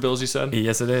 9.5 for Bills, you said?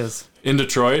 Yes, it is. In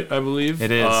Detroit, I believe.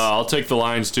 It is. I'll take the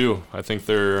Lions, too. I think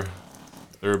they're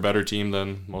a better team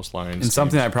than most Lions. And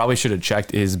something I probably should have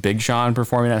checked is Big Sean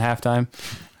performing at halftime.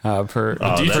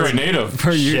 Detroit native.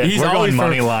 For you, Shit, we're going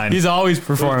money line. He's always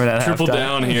performing at Triple halftime.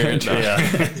 down here.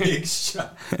 Yeah.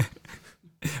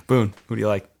 Boone, who do you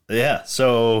like? Yeah,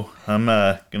 so I'm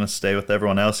gonna stay with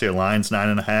everyone else here. Lions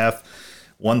 9.5,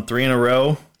 won 3 in a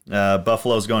row.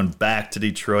 Buffalo's going back to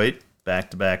Detroit,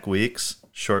 back-to-back weeks.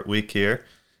 Short week here.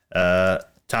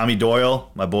 Tommy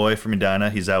Doyle, my boy from Medina,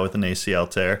 he's out with an ACL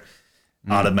tear.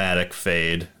 Automatic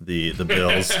fade the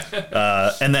Bills.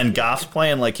 And then Goff's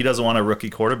playing like he doesn't want a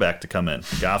rookie quarterback to come in.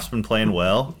 Goff's been playing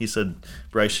well. He said,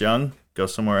 Bryce Young, go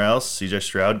somewhere else. CJ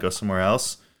Stroud, go somewhere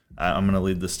else. I'm going to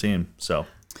lead this team. So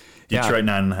Detroit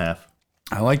 9.5.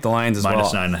 I like the Lions as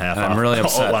Minus well. 9.5 And I'm really off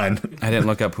upset. line. I didn't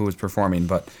look up who was performing,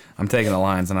 but I'm taking the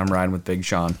Lions and I'm riding with Big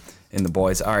Sean in the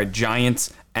boys. All right,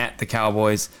 Giants at the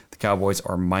Cowboys. The Cowboys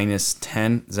are minus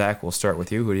 10. Zach, we'll start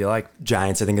with you. Who do you like?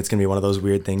 Giants. I think it's going to be one of those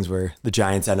weird things where the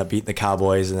Giants end up beating the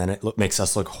Cowboys and then it makes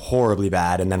us look horribly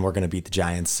bad and then we're going to beat the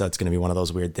Giants. So it's going to be one of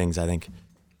those weird things, I think.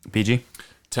 BG?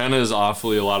 10 is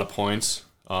awfully a lot of points,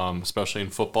 especially in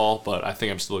football, but I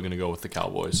think I'm still going to go with the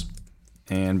Cowboys.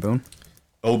 And Boone?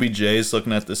 OBJ's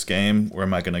looking at this game. Where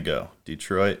am I going to go?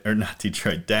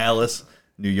 Dallas,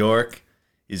 New York.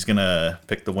 He's going to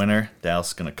pick the winner. Dallas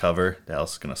is going to cover.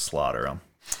 Dallas is going to slaughter them.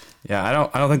 Yeah,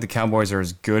 I don't think the Cowboys are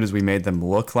as good as we made them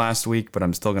look last week, but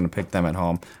I'm still going to pick them at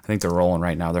home. I think they're rolling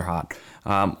right now. They're hot.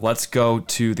 Let's go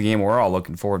to the game we're all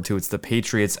looking forward to. It's the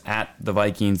Patriots at the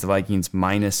Vikings. The Vikings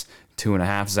minus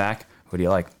 2.5. Zach, who do you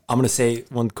like? I'm going to say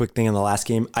one quick thing in the last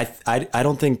game. I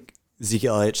don't think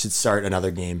Ezekiel Elliott should start another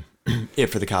game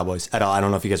for the Cowboys at all. I don't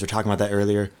know if you guys were talking about that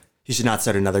earlier. He should not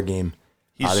start another game.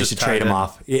 They should trade him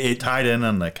off. Tied in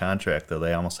on that contract, though.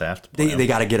 They almost have to play him. They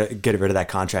got to get rid of that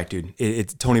contract, dude.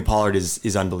 Tony Pollard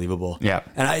is unbelievable. Yeah.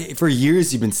 And for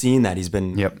years, you've been seeing that. He's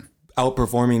been Yep.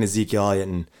 outperforming Ezekiel Elliott,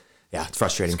 and yeah, it's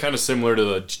frustrating. It's kind of similar to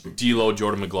the D-Lo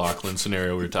Jordan McLaughlin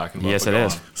scenario we were talking about. Yes, but it go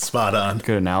is. on. Spot on.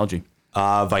 Good analogy.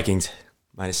 Vikings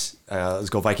minus. Let's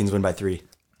go Vikings win by 3.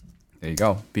 There you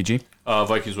go. BG?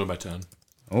 Vikings win by 10.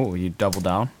 Oh, you double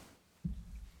down?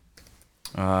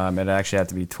 It actually have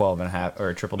to be 12.5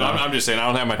 or triple No, down. I'm just saying I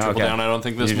don't have my triple Okay. down, I don't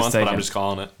think, this You're just month, but taking- I'm just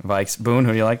calling it. Vikes. Boone,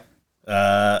 who do you like?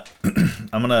 I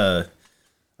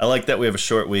like that we have a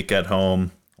short week at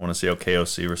home. I want to see how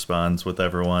KOC responds with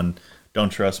everyone. Don't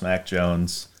trust Mac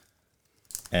Jones.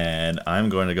 And I'm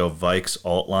going to go Vikes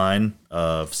alt line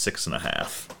of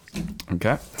 6.5.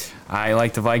 Okay. I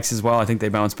like the Vikes as well. I think they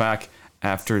bounce back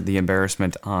after the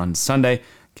embarrassment on Sunday.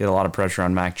 Get a lot of pressure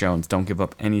on Mac Jones. Don't give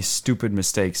up any stupid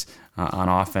mistakes on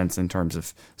offense in terms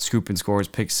of scoop and scores,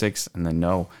 pick 6, and then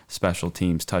no special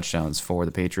teams touchdowns for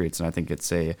the Patriots. And I think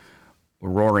it's a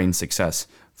roaring success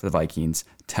for the Vikings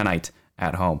tonight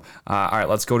at home. All right,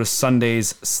 let's go to Sunday's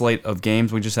slate of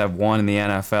games. We just have one in the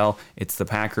NFL. It's the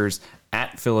Packers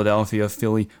at Philadelphia.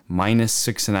 Philly minus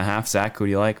 6.5. Zach, who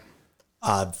do you like?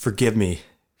 Forgive me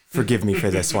for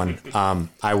this one.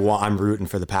 I'm rooting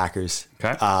for the Packers.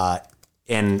 Okay.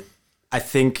 And I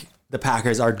think the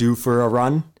Packers are due for a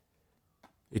run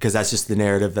because that's just the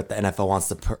narrative that the NFL wants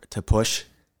to push,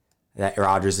 that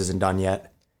Rodgers isn't done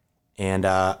yet. And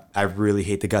I really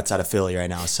hate the guts out of Philly right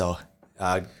now. So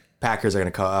Packers are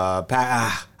going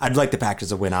to I'd like the Packers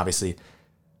to win, obviously.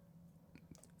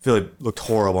 Philly looked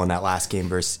horrible in that last game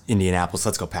versus Indianapolis.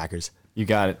 Let's go Packers. You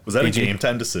got it. Was that a BG? game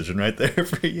time decision right there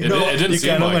for you? It didn't you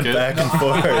seem kind of like went it. back and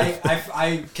forth.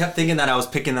 I kept thinking that I was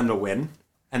picking them to win,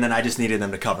 and then I just needed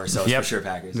them to cover. So it's Yep. for sure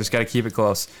Packers. Just got to keep it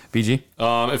close. BG?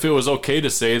 If it was okay to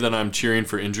say that I'm cheering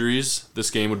for injuries, this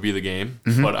game would be the game,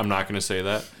 but I'm not going to say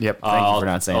that. Yep, thank you for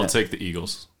not saying I'll it. take the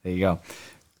Eagles. There you go.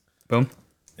 Boom.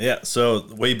 Yeah, so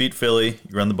the way you beat Philly,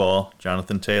 you run the ball.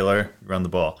 Jonathan Taylor, you run the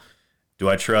ball. Do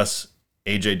I trust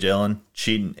A.J. Dillon,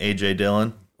 cheating A.J.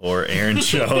 Dillon, or Aaron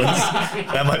Jones?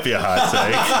 That might be a hot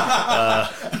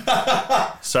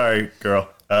take. Sorry, girl.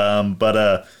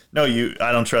 But no,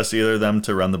 I don't trust either of them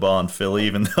to run the ball in Philly,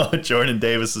 even though Jordan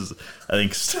Davis is, I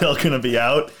think, still going to be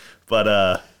out.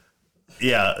 But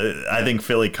yeah, I think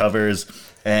Philly covers.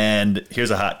 And here's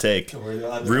a hot take.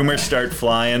 Rumors start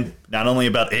flying, not only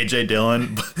about A.J.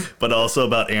 Dillon, but also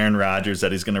about Aaron Rodgers,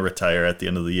 that he's going to retire at the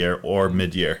end of the year or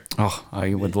mid-year. Oh,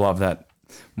 I would love that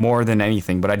more than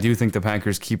anything. But I do think the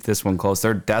Packers keep this one close.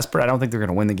 They're desperate. I don't think they're going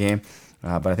to win the game,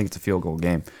 but I think it's a field goal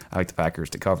game. I like the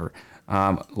Packers to cover.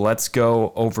 Let's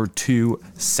go over to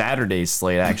Saturday's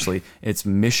slate, actually. It's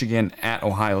Michigan at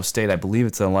Ohio State. I believe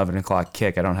it's an 11 o'clock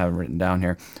kick. I don't have it written down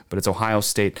here. But it's Ohio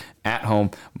State at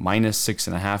home,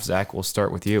 -6.5. Zach, we'll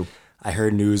start with you. I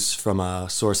heard news from a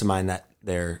source of mine that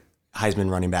their Heisman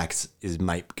running back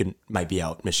might be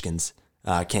out, Michigan's.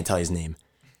 Can't tell you his name.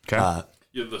 Okay.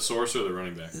 Yeah, the source or the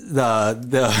running back?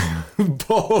 The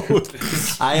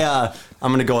both. I'm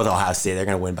going to go with Ohio State. They're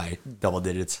going to win by double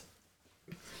digits.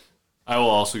 I will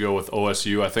also go with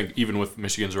OSU. I think even with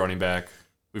Michigan's running back,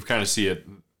 we've kind of see it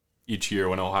each year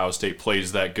when Ohio State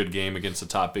plays that good game against a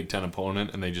top Big Ten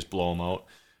opponent and they just blow them out.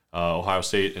 Ohio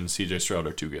State and C.J. Stroud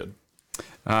are too good.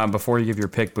 Before you give your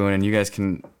pick, Boone, and you guys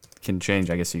can change.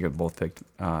 I guess you could both pick.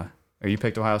 Or you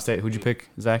picked Ohio State. Who'd you pick,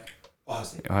 Zach?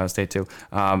 Ohio State too.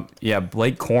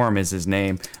 Blake Corum is his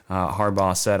name.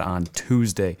 Harbaugh said on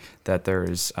Tuesday that there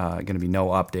is going to be no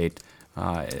update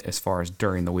as far as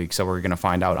during the week. So we're going to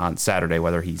find out on Saturday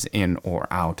whether he's in or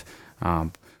out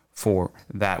for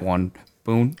that one.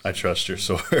 Boone? I trust your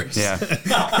source. Yeah.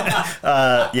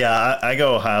 I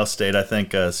go Ohio State. I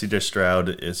think C.J.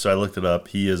 Stroud is, so I looked it up.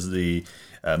 He is the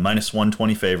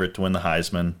 -120 favorite to win the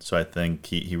Heisman. So I think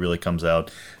he really comes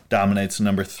out, dominates the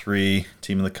number 3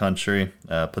 team in the country,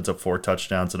 puts up 4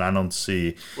 touchdowns, and I don't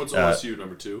see... What's OSU,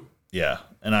 number 2? Yeah,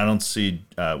 and I don't see,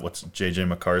 what's J.J.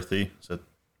 McCarthy? Is that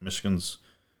Michigan's?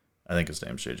 I think his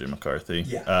name's J.J. McCarthy.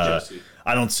 Yeah.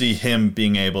 I don't see him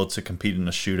being able to compete in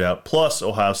a shootout. Plus,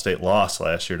 Ohio State lost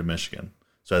last year to Michigan.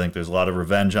 So I think there's a lot of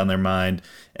revenge on their mind,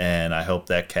 and I hope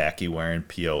that khaki-wearing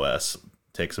POS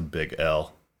takes a big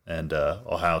L, and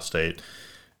Ohio State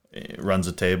runs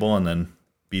the table and then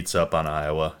beats up on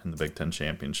Iowa in the Big Ten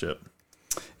championship.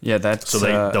 Yeah, that's... So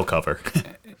they'll cover.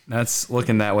 That's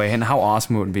looking that way. And how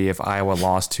awesome it would be if Iowa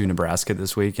lost to Nebraska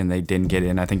this week and they didn't get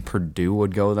in. I think Purdue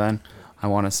would go then, I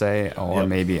want to say, or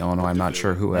maybe Illinois. I'm not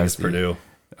sure who has Purdue.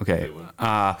 Okay.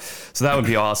 So that would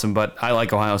be awesome. But I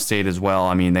like Ohio State as well.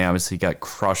 I mean, they obviously got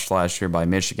crushed last year by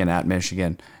Michigan at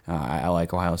Michigan. I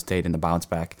like Ohio State in the bounce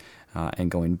back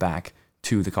and going back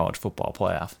to the college football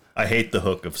playoff. I hate the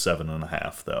hook of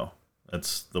 7.5, though.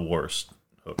 That's the worst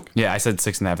hook. Yeah, I said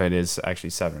 6.5. It is actually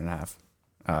 7.5.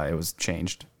 It was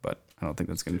changed, but I don't think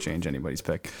that's going to change anybody's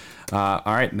pick. All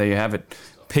right, there you have it.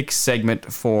 Pick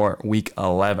segment for week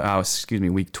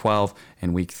 12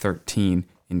 and week 13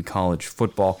 in college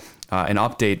football. An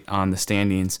update on the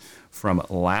standings from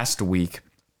last week.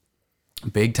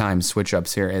 Big time switch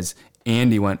ups here as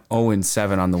Andy went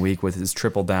 0-7 on the week with his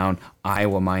triple down,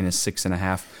 Iowa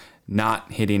 -6.5.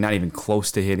 Not hitting, not even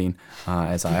close to hitting,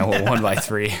 as Iowa won by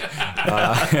 3.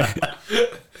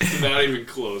 Not even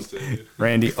close to it.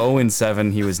 Randy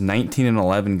 0-7. He was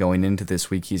 19-11 going into this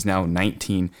week. He's now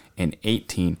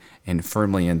 19-18 and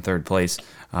firmly in third place.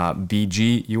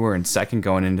 BG, you were in second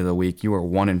going into the week. You were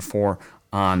 1-4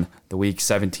 on the week,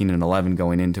 17-11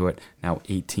 going into it. Now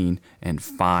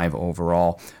 18-5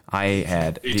 overall. I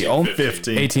had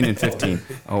 18-15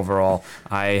 overall.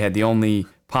 I had the only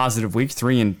positive week,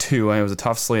 3-2. It was a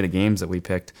tough slate of games that we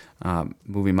picked,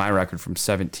 moving my record from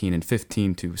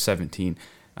 17-15 to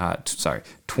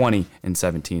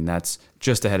 20-17. That's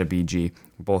just ahead of BG.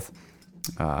 Both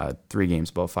 3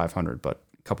 games, both 500, but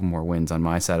a couple more wins on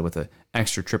my side with an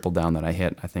extra triple down that I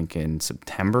hit, I think, in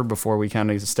September before we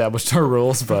kind of established our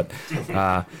rules. But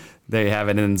there you have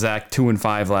it. And Zach,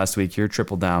 2-5 last week. Your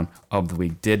triple down of the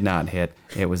week did not hit.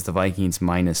 It was the Vikings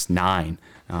 -9.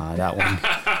 That one,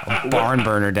 a barn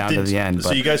burner down to the end.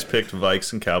 So you guys picked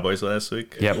Vikes and Cowboys last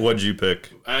week? Yep. What did you pick?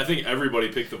 I think everybody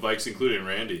picked the Vikes, including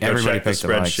Randy. Everybody Check the picked the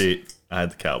Vikes. spreadsheet. I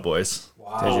had the Cowboys.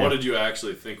 Wow. What did you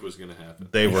actually think was going to happen?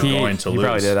 They were going to You lose.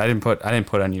 probably did. I didn't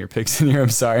put any of your picks in here. I'm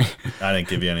sorry. I didn't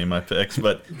give you any of my picks,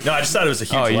 but no, I just thought it was a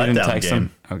huge You didn't letdown text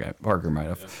game. them? Okay, Parker might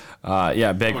have.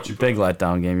 Big much you put big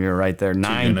letdown game. You're right there.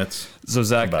 9 units. So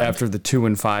Zach, combined. after the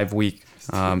 2-5 week,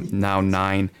 now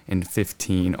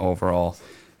 9-15 overall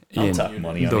in talk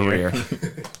money on the here.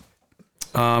 rear.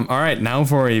 All right, now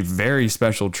for a very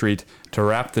special treat to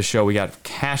wrap the show. We got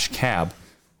Cash Cab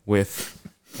with,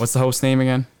 what's the host name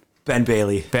again? Ben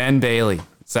Bailey. Ben Bailey.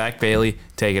 Zach Bailey,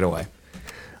 take it away.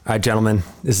 All right, gentlemen,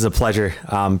 this is a pleasure.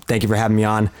 Thank you for having me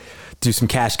on. Do some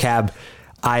Cash Cab.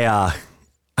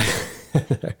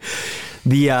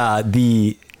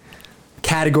 The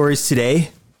categories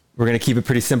today, We're going to keep it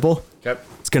pretty simple. Okay.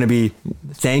 It's going to be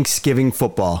Thanksgiving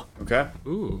football, Okay.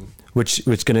 Ooh. which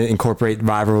going to incorporate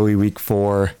rivalry week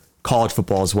for college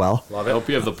football as well. Love I hope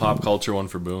you have the pop culture one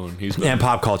for Boone. He's been And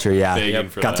pop culture, yeah. begging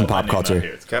for Got some that pop culture.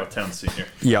 It's Town Senior.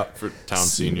 Yep. for Town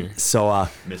Senior. So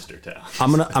Mr. Town.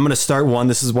 I'm gonna start one.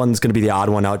 This is one's gonna be the odd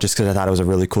one out, just because I thought it was a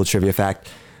really cool trivia fact,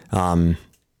 and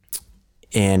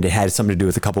it had something to do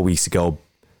with a couple weeks ago.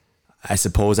 I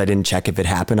suppose I didn't check if it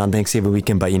happened on Thanksgiving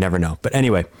weekend, but you never know. But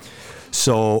anyway,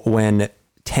 so when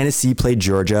Tennessee played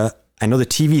Georgia, I know the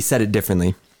TV said it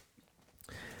differently.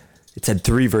 It said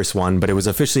 3-1, but it was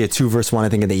officially a 2-1, I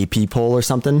think, in the AP poll or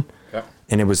something. Okay.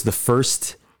 And it was the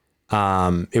first,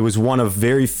 it was one of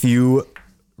very few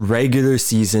regular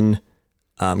season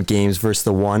games versus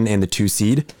the 1 and the 2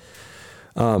 seed.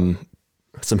 Some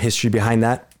history behind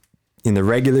that. In the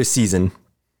regular season,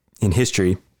 in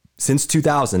history, since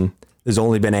 2000, there's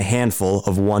only been a handful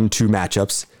of 1-2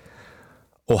 matchups.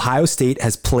 Ohio State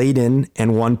has played in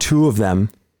and won 2 of them,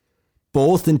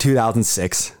 both in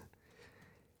 2006.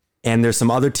 And there's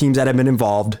some other teams that have been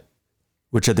involved,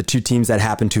 which are the 2 teams that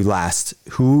happened to last.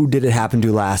 Who did it happen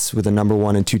to last with the number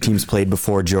 1 and 2 teams played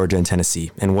before Georgia and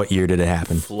Tennessee? And what year did it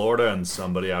happen? Florida and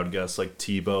somebody, I would guess, like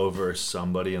Tebow versus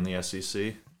somebody in the SEC.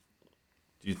 Do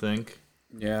you think?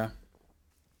 Yeah.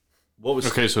 What was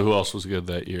Okay, so who else was good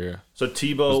that year? So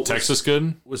Tebow Was Texas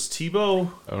good? was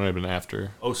Tebow I don't even after.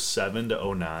 07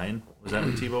 to 09? Was that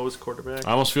when Tebow was quarterback?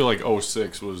 I almost feel like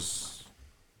 06 was.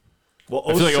 Well,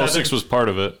 I feel like 06 was part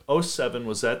of it. 07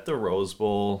 was that the Rose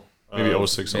Bowl? Maybe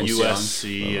 06,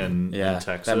 USC and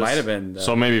Texas. That might have been.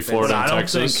 So maybe Florida I and don't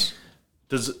Texas.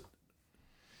 think.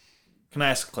 Can I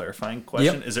ask a clarifying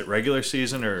question? Yep. Is it regular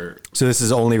season or? So this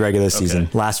is only regular season.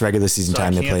 Okay. Last regular season So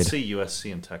time I they can't played. see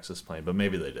USC and Texas playing, but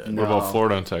maybe they did. What about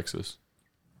Florida and Texas?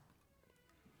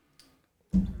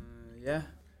 Yeah.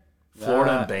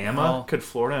 Florida and Bama? well, Could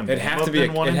Florida and Bama It'd have to be.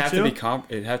 been one It'd and have two? to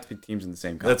be. It'd have to be teams in the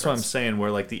same conference. That's what I'm saying.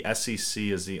 Where like the SEC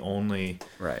is the only,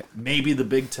 Right. maybe the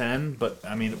Big Ten, but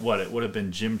I mean, what it would have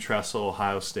been Jim Tressel,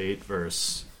 Ohio State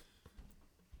versus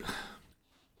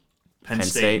Penn State,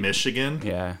 State. Michigan.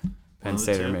 Yeah. Penn of the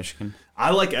State or two. Michigan. I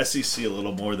like SEC a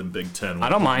little more than Big Ten. I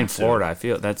don't mind Florida. I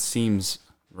feel that seems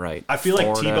right. I feel like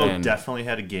Florida Tebow and- definitely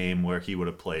had a game where he would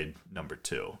have played number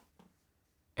 2.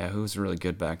 Yeah, who was really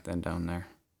good back then down there?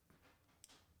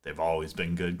 They've always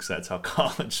been good because that's how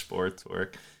college sports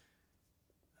work.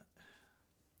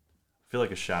 I feel like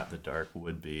a shot in the dark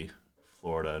would be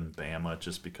Florida and Bama,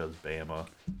 just because Bama.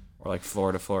 Or like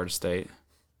Florida State.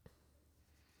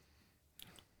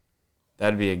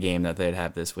 That'd be a game that they'd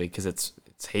have this week because it's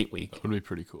hate week. That would be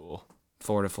pretty cool.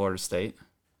 Florida State.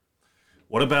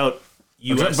 What about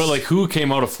US? But like, who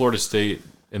came out of Florida State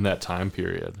in that time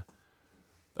period?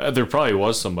 There probably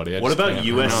was somebody. What about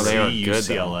No, they are USC, good,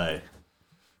 though. UCLA?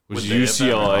 Was would they have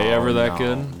UCLA been? ever that no,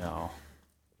 good? No.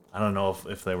 I don't know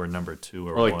if they were number 2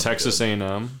 or Or like one Texas good.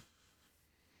 A&M?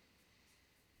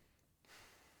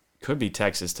 Could be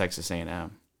Texas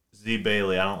A&M. Z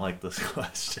Bailey, I don't like this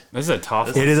question. This is a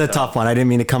tough It is a tough one. I didn't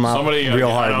mean to come out Somebody real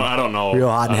hard. I don't know. Real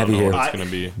hot and I don't heavy know here. what it's going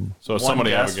to be. So One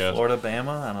somebody have a guess. Florida, Bama.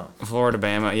 I don't. Florida,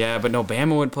 Bama. Yeah, but no,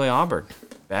 Bama would play Auburn.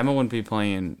 Bama wouldn't be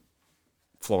playing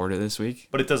Florida this week.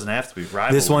 But it doesn't have to be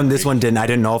rivalry. This one didn't. I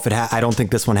didn't know if it. I don't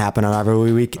think this one happened on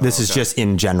rivalry week. This is just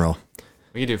in general.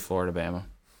 We could do Florida, Bama.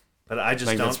 But I I just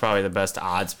think don't. that's probably the best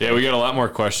odds. Yeah, we got a lot more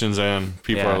questions and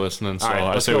people Yeah. are listening. So All right,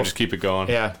 I let's say we go. just keep it going.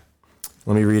 Yeah,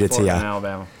 Let me read it to Florida you. and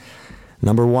Alabama.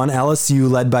 Number 1, LSU,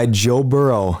 led by Joe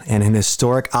Burrow and an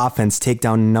historic offense, take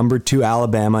down number 2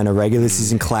 Alabama in a regular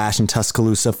season clash in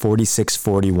Tuscaloosa,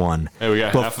 46-41. Hey, we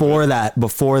got half of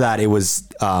Before that, it was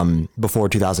before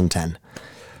 2010.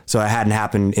 So it hadn't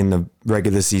happened in the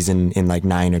regular season in like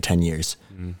 9 or 10 years.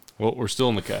 Well, we're still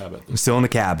in the cab at this. Still in the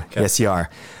cab. Yes, you are.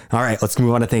 All right, let's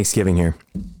move on to Thanksgiving here.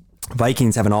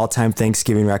 Vikings have an all-time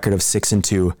Thanksgiving record of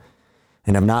 6-2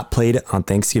 and have not played on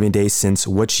Thanksgiving Day since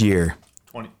which year?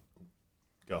 20.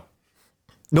 Go.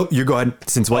 Nope, you go ahead.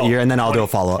 Since what year? And then I'll do a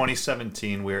follow-up.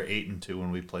 2017. We were 8-2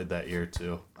 when we played that year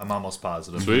too. I'm almost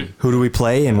positive. Sweet. Who do we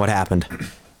play and what happened?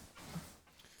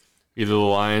 Either the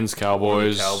Lions,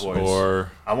 Cowboys, Cowboys.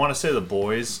 or I want to say the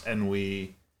boys, and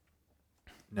we.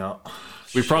 No.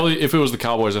 we probably, if it was the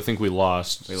Cowboys, I think we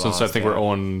lost. Since I lost, think yeah.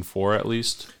 we're 0-4 at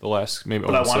least. The last, maybe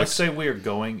But I want to 0-6. say we are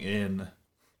going in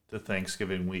to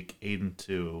Thanksgiving week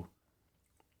 8-2,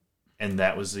 and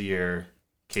that was the year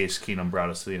Case Keenum brought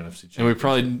us to the NFC Championship. And we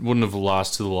probably wouldn't have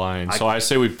lost to the Lions. So I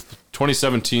say we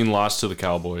 2017 lost to the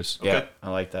Cowboys. Yeah,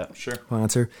 I like that. Sure.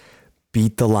 Answer.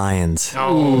 Beat the Lions.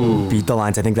 Oh, Beat the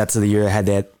Lions. I think that's the year it had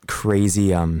that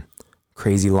crazy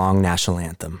long national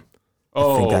anthem.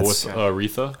 Oh, that's- with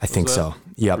Aretha? I think so.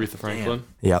 Yep. Aretha Franklin.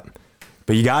 Yep.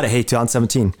 But you got it. Hey,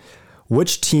 2017.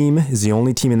 Which team is the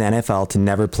only team in the NFL to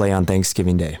never play on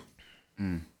Thanksgiving Day?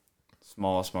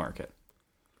 Smallest market.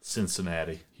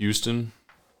 Cincinnati. Houston,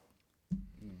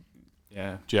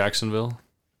 Yeah. Jacksonville.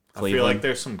 I feel like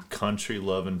there's some country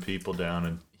loving people down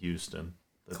in Houston.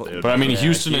 But I mean,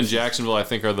 Houston and Jacksonville, I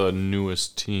think, are the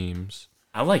newest teams.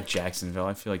 I like Jacksonville.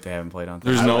 I feel like they haven't played on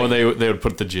There's Thanksgiving. no way they would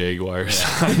put the Jaguars.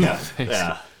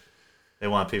 Yeah. They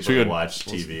want people So to good. watch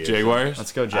TV. Jaguars?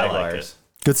 Let's go I like Jaguars.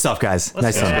 Good stuff, guys.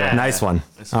 Nice go. one. Yeah. Nice one.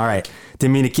 All right.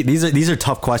 Didn't mean to keep these are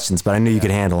tough questions, but I knew you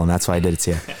could handle them. That's why I did it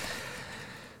to you.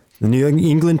 The New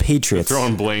England Patriots.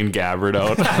 Throwing Blaine Gabbert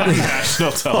out on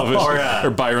national television. Or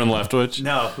Byron Leftwich.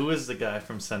 No, who is the guy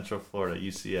from Central Florida,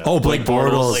 UCF? Oh, Blake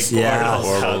Bortles. Blake Yeah.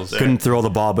 Bortles. Bortles. Couldn't throw the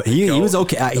ball, but he was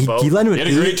okay. He led him He had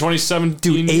a great 2017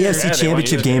 dude, year. AFC they won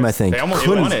championship it. game, I think. They almost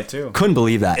Couldn't- won it, too. Couldn't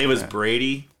believe that. It was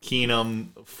Brady, Keenum,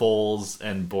 Foles,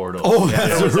 and Bortles. Oh,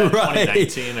 that's was that right.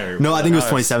 2019 or No, I think it was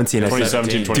 2017. I think.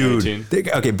 2017, 2018. Dude,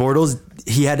 okay, Bortles.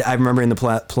 He had. I remember in the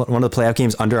one of the playoff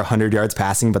games under 100 yards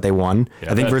passing, but they won. I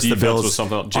think that versus the defense Bills. was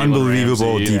something else. Jalen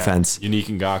Unbelievable Ramsey, defense. Unique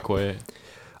Ngakoue.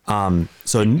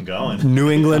 So going. New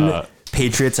England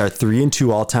Patriots are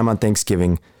 3-2 all time on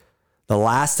Thanksgiving. The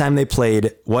last time they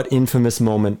played, what infamous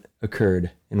moment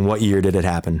occurred, and what year did it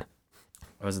happen?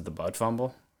 Was it the butt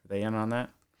fumble? Are they in on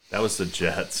that? That was the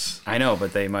Jets. I know,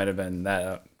 but they might have been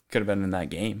that. Could have been in that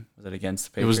game. Was it against the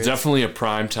It Patriots? was definitely a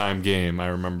primetime game, I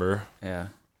remember. Yeah.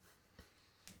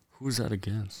 Who was that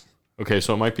against? Okay,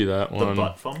 so it might be that one.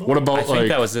 butt fumble? What about I think like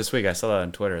that was this week. I saw that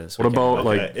on Twitter this what week. about Okay,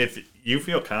 like if you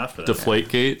feel confident.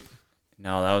 Deflategate?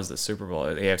 No, that was the Super Bowl,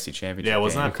 the AFC Championship. Yeah,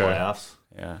 wasn't that game. Okay. playoffs?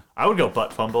 Yeah. I would go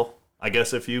butt fumble. I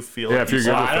guess if you feel Yeah, if you're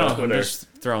good Well, with I don't know. I'm Twitter. just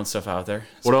throwing stuff out there.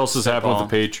 What else has happened with Spitball.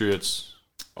 the Patriots?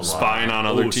 Spying on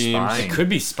other Ooh, teams. spying. It could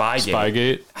be Spygate.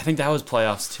 Spygate. I think that was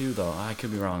playoffs too, though. I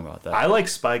could be wrong about that. I like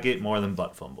Spygate more than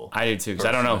butt fumble. I do too, because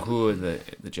I don't know who the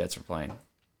Jets are playing.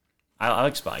 I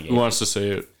like Spygate. Who wants to say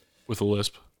it with a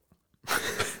lisp?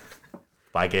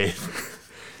 Spygate.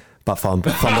 Butt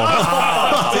fumble.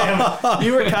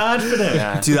 You were confident.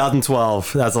 Yeah.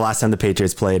 2012. That was the last time the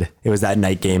Patriots played. It was that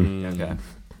night game. Okay.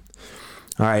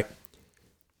 All right.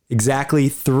 Exactly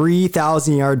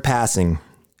 3,000-yard passing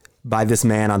by this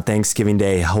man on Thanksgiving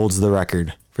Day holds the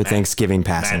record for Thanksgiving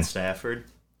passing. Matt Stafford.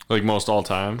 Like most all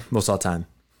time? Most all time.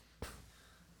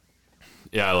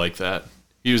 Yeah, I like that.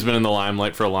 He's been in the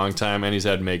limelight for a long time, and he's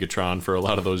had Megatron for a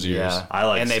lot of those years. Yeah. I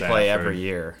like And they play Stafford. every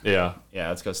year. Yeah. Yeah,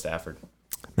 let's go Stafford.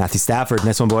 Matthew Stafford.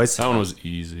 Nice one, boys. That one was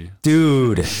easy.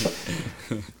 Dude.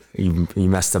 You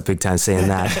messed up big time saying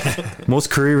that. Most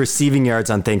career receiving yards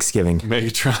on Thanksgiving.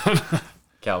 Megatron.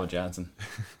 Calvin Johnson.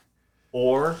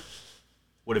 Or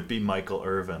would it be Michael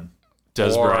Irvin? Des Or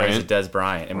is Bryant. it Des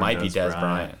Bryant? It might be Des Des Bryant.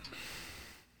 Bryant.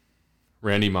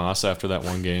 Randy Moss after that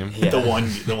one game. Yeah. The one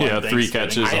Yeah, 3 Thanksgiving.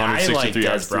 catches. I like 163 Des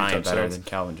yards, 3 Bryant better touchdowns. than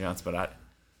Calvin Johnson, but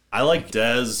I like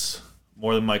Dez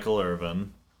more than Michael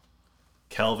Irvin.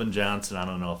 Kelvin Johnson, I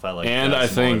don't know if I like And Dez I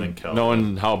more than think Kelvin.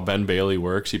 knowing how Ben Bailey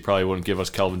works, he probably wouldn't give us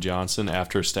Kelvin Johnson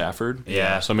after Stafford.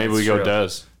 Yeah, So maybe that's we go true.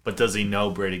 Dez. But does he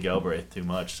know Brady Galbraith too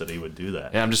much that he would do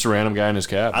that? Yeah, I'm just a random guy in his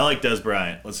cab. I like Dez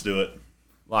Bryant. Let's do it.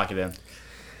 lock it in.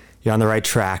 You're on the right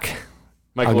track.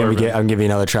 Michael Irvin. I'll give you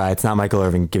another try. It's not Michael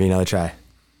Irvin. Give you another try.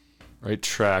 Right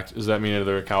track. Does that mean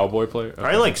they're a Cowboy player?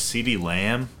 I like CeeDee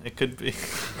Lamb. It could be.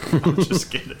 I'm just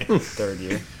kidding. Third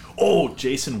year. Oh,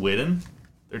 Jason Witten.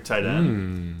 They're tight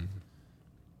end.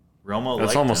 Romo That's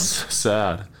liked almost him.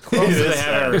 sad. Who else do It they is have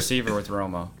sad. a receiver with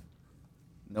Romo?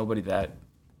 Nobody that.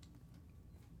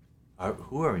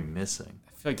 Who are we missing?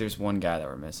 I feel like there's one guy that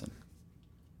we're missing.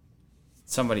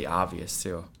 Somebody obvious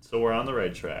too. So we're on the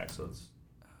right track. So it's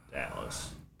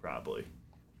Dallas, probably.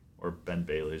 Or Ben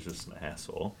Bailey's just an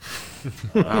asshole.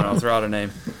 I don't know. Throw out a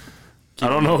name. I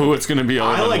don't know who it's going to be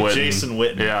other I than like Witten. Jason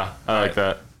Witten. Yeah, I like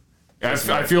that.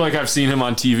 I feel like I've seen him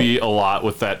on TV a lot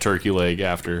with that turkey leg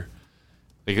after.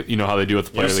 Like, you know how they do at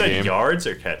the You play of the said game? yards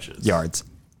or catches? Yards.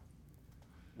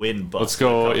 Witten Let's busted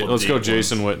go. a couple Let's go, deep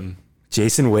Jason ones. Witten.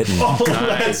 Jason Witten. Oh,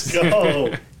 let's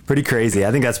go. Pretty crazy.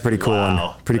 I think that's a pretty cool Wow.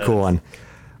 one. Pretty cool one.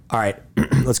 All right,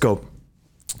 let's go.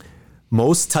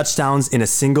 Most touchdowns in a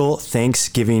single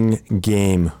Thanksgiving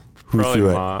game. Who Probably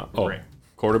threw it?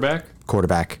 Quarterback.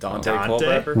 Quarterback. Dante Dante?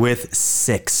 Culpepper. With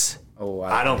 6. Oh,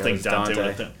 I don't think it was Dante would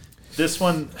have done. This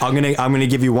one, I'm gonna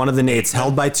give you one of the names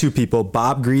held by 2 people: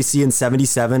 Bob Greasy in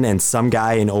 '77 and some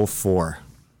guy in '04.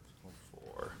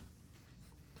 4.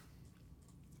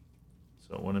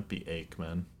 So it wouldn't be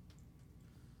Aikman.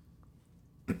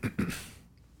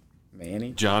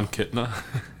 Manny. John Kitna.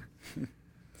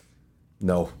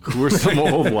 No. Who are some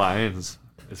old Lions?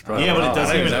 It's probably Yeah, but it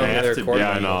doesn't I don't even know who have their to be.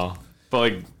 quarterback Yeah, I know. But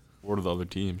like, what are the other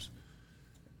teams?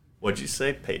 What'd you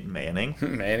say, Peyton Manning?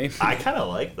 Manning. I kind of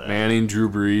like that. Manning, Drew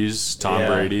Brees, Tom Yeah.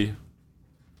 Brady.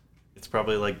 It's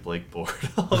probably like Blake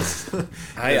Bortles.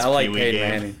 I His like Pee-wee Peyton game.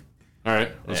 Manning. All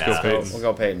right, let's Yeah. go Peyton. We'll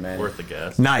go Peyton Manning. Worth a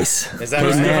guess. Nice. Is that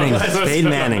Peyton right? Manning. Let's Peyton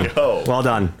Manning. go. Well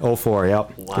done. 04.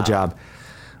 Yep. Wow. Good job.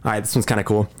 All right, this one's kind of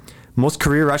cool. Most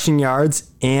career rushing yards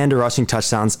and rushing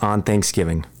touchdowns on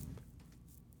Thanksgiving.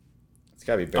 It's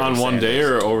got to be Barry On one day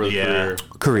Sanders. or over the Yeah. career?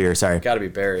 Career, sorry. Got to be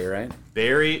Barry, right?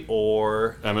 Barry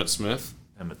or Emmett Smith.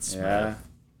 Emmett Smith. Yeah.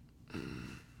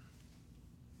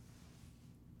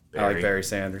 I like Barry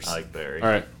Sanders. I like Barry. All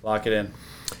right. Lock it in.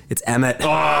 It's Emmett. It's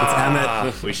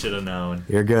Emmett. We should have known.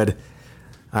 You're good.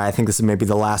 I think this is maybe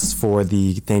the last for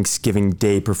the Thanksgiving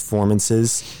Day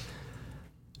performances.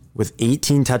 With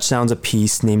 18 touchdowns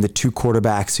apiece, name the two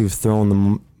quarterbacks who've thrown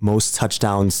the most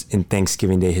touchdowns in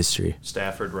Thanksgiving Day history.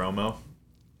 Stafford, Romo.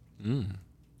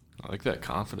 I like that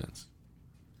confidence.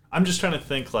 I'm just trying to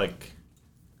think like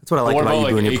That's what I like What about you about,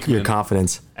 doing like, your Aikman?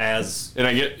 confidence. as And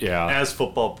I get, yeah. as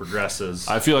football progresses.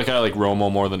 I feel like I like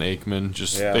Romo more than Aikman.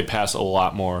 Just Yeah. they pass a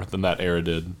lot more than that era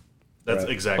did. That's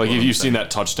Right. exactly. Like what if I'm you've seen saying.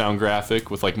 that touchdown graphic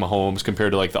with like Mahomes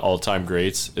compared to like the all-time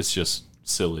greats, it's just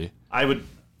silly. I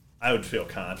would feel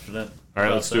confident. All right,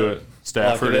 about let's do that. it.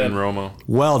 Stafford in. and Romo.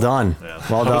 Well done. Yeah.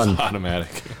 Well That was done.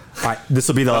 automatic. All right, this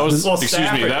will be the. That was Well, excuse me.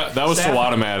 Stafford- That was so Stafford-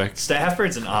 automatic.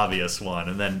 Stafford's an obvious one,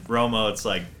 and then Romo. It's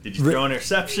like, did you throw an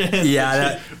interception? yeah, Did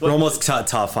that, you- what- Romo's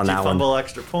tough on Did you that one. fumble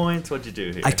extra points? What'd you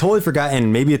do here? I totally forgot,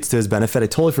 and maybe it's to his benefit. I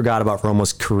totally forgot about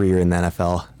Romo's career in the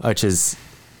NFL, which is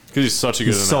Because he's such a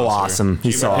good he's so announcer. awesome.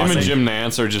 He's so Him awesome. and Jim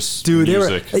Nance are just Dude, they were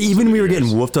music. even we were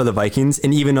getting whooped by the Vikings,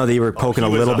 and even though they were poking he a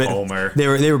was little a bit, homer. they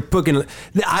were poking.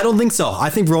 I don't think so. I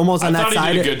think Romo's on I that thought he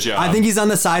side. did a good job. I think he's on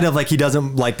the side of like he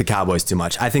doesn't like the Cowboys too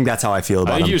much. I think that's how I feel I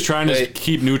about think he him. was trying to They-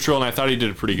 keep neutral, and I thought he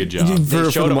did a pretty good job. For-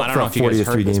 They showed him. I don't know if you 40 guys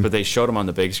to 3 heard this, game. but they showed him on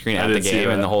the big screen I at the did see game,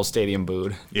 and that. the whole stadium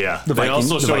booed. yeah. They Vikings-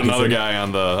 also the showed Vikings another did. guy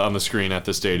on the screen at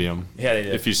the stadium. Yeah, they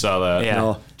did. If you saw that, Yeah.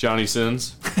 No. Johnny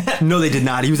Sins. No, they did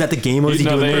not. He was at the game. What was he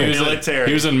No, doing he there? was Military.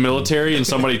 He was in military, and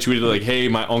somebody tweeted like, "Hey,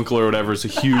 my uncle or whatever is a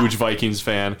huge Vikings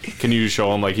fan. Can you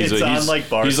show him like he's It's on, he's like, he's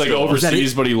like Barstool. Was that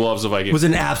overseas, it? but he loves the Vikings." Was it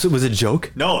an absolute? Was it a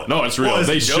joke? No, No, it's real. Well,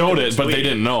 They a joke showed in it, but tweet. they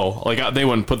didn't know. Like they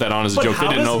wouldn't put that on as a But joke. They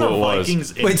how didn't know does who it the was.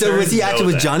 Vikings Wait, so was he intern actually know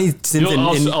was that? Johnny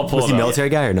Simpson? I'll pull Was he it a up. military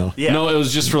guy or no? Yeah. No, it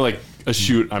was just for like a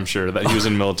shoot. I'm sure that he was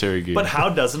in military gear. But how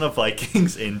doesn't a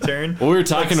Vikings intern? Well, we were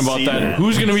talking like, about see that.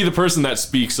 Who's going to be the person that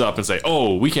speaks up and say,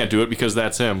 "Oh, we can't do it because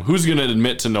that's him"? Who's going to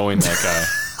admit to knowing that guy?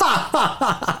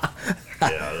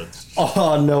 Yeah, that's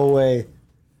Oh no way.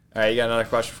 All right, you got another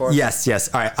question for us? Yes.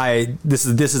 All right. This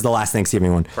is the last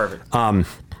Thanksgiving one. Perfect. And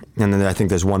then I think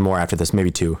there's one more after this,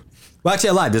 maybe two. Well, actually,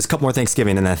 I lied. There's a couple more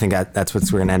Thanksgiving, and I think that's what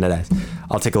we're gonna end it as.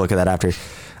 I'll take a look at that after.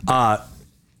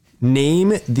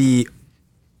 Name the.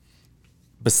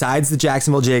 Besides the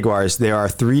Jacksonville Jaguars, there are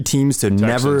 3 teams to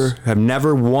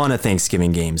never won a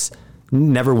Thanksgiving games.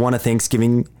 Never won a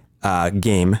Thanksgiving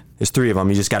game. There's 3 of them.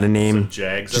 You just got to name.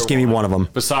 Jags Just are give me one. one of them.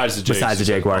 Besides the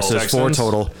Jaguars. So there's 4 Texans?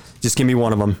 total. Just give me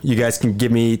one of them. You guys can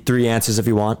give me 3 answers if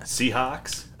you want.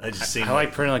 Seahawks. I just seen. I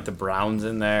like putting like the Browns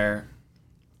in there.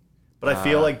 but I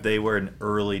feel like they were an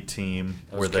early team.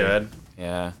 That was good.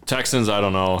 Yeah. Texans, I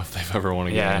don't know if they've ever won a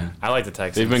Yeah. game. I like the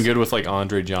Texans. They've been good with like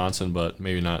Andre Johnson, but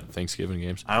maybe not Thanksgiving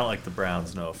games. I don't like the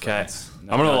Browns. No Okay. offense.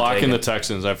 I'm going to lock in the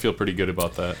Texans. I feel pretty good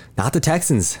about that. Not the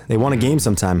Texans. They won a game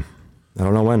sometime. I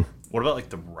don't know when. What about like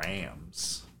the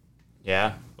Rams?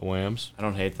 Yeah. The Lambs. I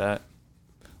don't hate that.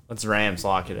 Let's Rams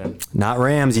lock it in. Not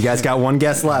Rams. You guys got one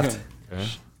guess left. Okay.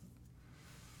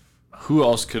 Who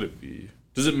else could it be?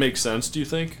 Does it make sense, do you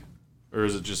think? Or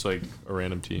is it just like a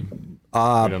random team? We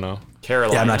don't know.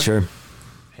 Carolina. Yeah, I'm not sure.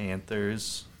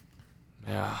 Panthers.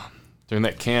 Yeah. During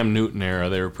that Cam Newton era,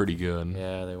 they were pretty good.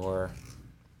 Yeah, they were.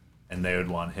 And they would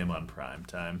want him on prime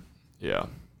time. Yeah.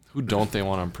 Who don't they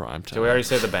want on prime time? Did we already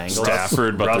say the Bengals?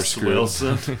 Stafford, but they're Russ screwed.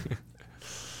 Wilson.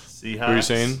 Seahawks. What were you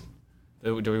saying?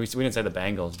 We didn't say the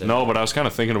Bengals, did No, but I was kind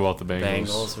of thinking about the we? Bengals.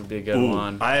 Bengals would be a good Ooh,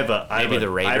 one. I have a Maybe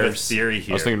the I have a Raiders. theory I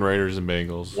here. was thinking Raiders and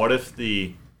Bengals. What if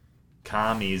the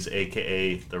commies,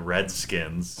 aka the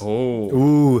Redskins, Oh.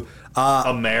 Ooh.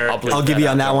 America? I'll give you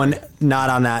on that one.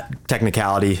 Not on that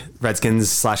technicality.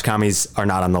 Redskins/commies are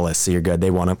not on the list, so you're good.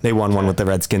 They won. They won one with the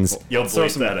Redskins. You'll Throw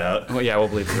bleep some- that out. Well, yeah, we'll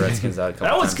bleep the Redskins out a couple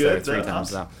That was times good. there, 3 That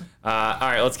times was- now. All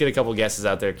right, let's get a couple guesses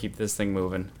out there. Keep this thing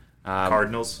moving.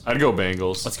 Cardinals. I'd go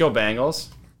Bengals. Let's go Bengals.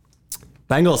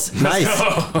 Bengals. Nice.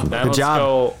 Then let's job.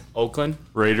 go Oakland.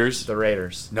 Raiders. The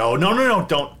Raiders. No.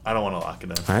 Don't. I don't want to lock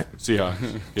it in. All right. Seahawks.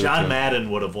 Give it to John him.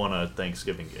 Madden would have won a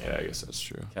Thanksgiving game, Yeah, I guess that's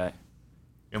true. Okay.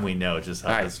 and we know just how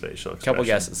All right. his facial expression. Couple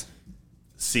guesses.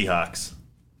 Seahawks.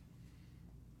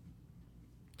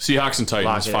 Seahawks and Lock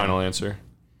Titans. it in. Final answer.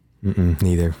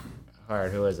 Neither. All right,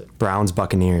 who is it? Browns,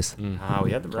 Buccaneers.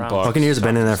 We had the Browns. Bucks. Buccaneers have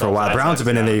been in there for a while. Browns have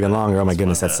been in there even longer. Oh my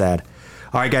goodness, that's sad.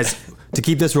 All right, guys, to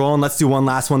keep this rolling, let's do one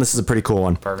last one. This is a pretty cool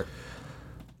one. Perfect.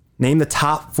 Name the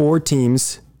top 4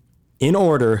 teams in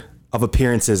order of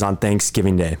appearances on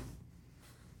Thanksgiving Day.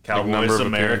 Cowboys, number of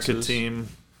America appearances? team.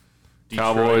 Detroit,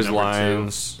 Cowboys, number 2.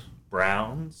 Lions.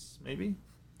 Browns, maybe.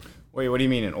 Wait, what do you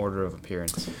mean in order of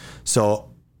appearance? So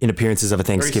in appearances of a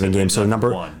Thanksgiving game. So number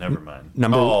number 1. Never mind.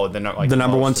 number the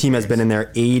number 1 team has been in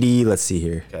there 80. Let's see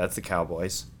here, Okay, that's the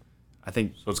Cowboys. I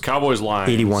think. So it's Cowboys, Lions.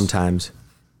 81 times.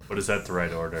 But is that the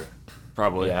right order?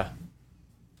 Probably. Yeah.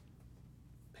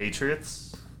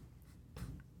 Patriots.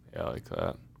 Yeah, I like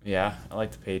that. Yeah, I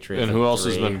like the Patriots. And at who else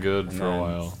has 3, been good and for a then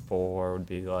while? 4 would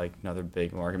be like another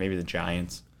big market. Maybe the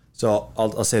Giants. So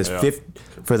I'll say this: Yeah.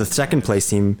 for the second place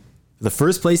team, the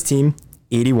first place team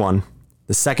 81,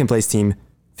 the second place team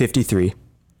 53, and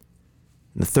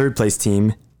the third place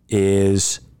team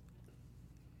is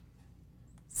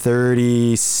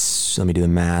 30. Let me do the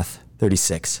math.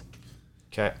 36.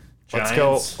 Okay.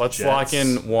 Giants, Let's Jets. lock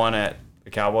in one at the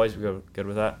Cowboys. We go good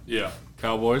with that. Yeah.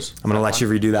 Cowboys. I'm gonna let you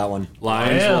redo that one.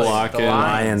 Lions will lock in.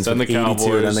 Lions Then the with 82,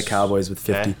 Cowboys. then the Cowboys with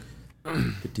 50, Okay.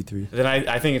 53. Then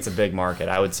I think it's a big market.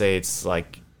 I would say it's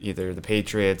like either the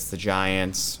Patriots, the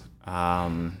Giants, I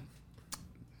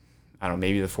don't know,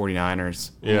 maybe the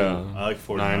 49ers. Yeah. I like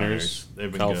 49ers. Niners.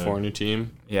 They've been California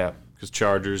team. Yeah. Because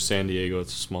Chargers, San Diego,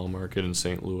 it's a small market, and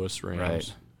St. Louis, Rams.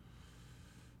 Right.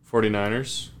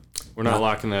 49ers. We're not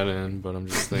locking that in, but I'm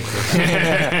just thinking.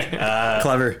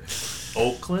 Clever. good.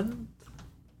 Oakland.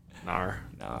 Nar.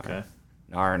 Okay.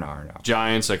 No.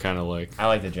 Giants, I kind of like. I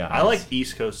like the Giants. I like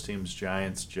East Coast teams: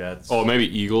 Giants, Jets. Oh, maybe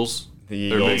Eagles. the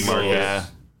They're Eagles. big markets. Yeah.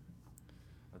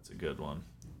 That's a good one.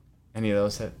 Any of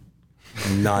those hit?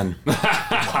 None.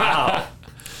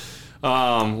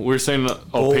 We're saying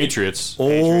Patriots.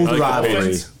 Old I like the rivalry.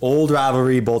 Patriots. Old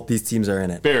rivalry. Both these teams are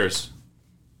in it. Bears.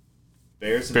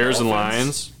 Bears and Bears and Dolphins?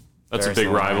 Lions. That's Bears a big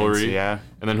and Lions, rivalry. yeah.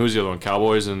 And then who's the other one?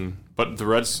 Cowboys and but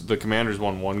the Commanders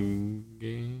won one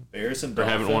game. Bears and Or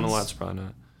Dolphins. haven't won a lot, so probably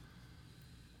not.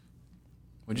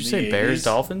 Would you In say the Bears 80s?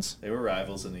 Dolphins? They were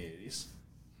rivals in the 80s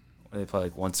They play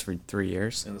like once every 3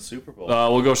 years. in the Super Bowl.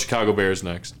 We'll go Chicago Bears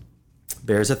next.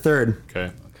 Bears a third.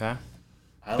 Okay. Okay.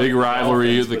 I like Big the rivalry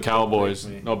Dolphins, with the but don't Cowboys.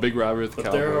 make me- No, big rivalry with the But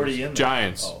Cowboys. they're already in there.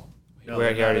 Giants. Oh. No, Where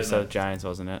they're he not already in said it. Giants,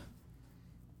 wasn't it?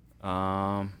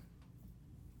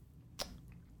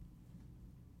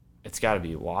 It's got to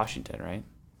be Washington, right?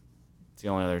 It's the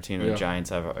only other team Yeah. the Giants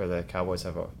have or the Cowboys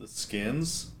have. The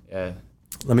Skins. Yeah.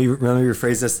 Let me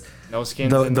rephrase this. No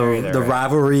skins. The in there either, right?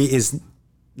 rivalry is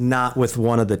not with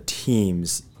one of the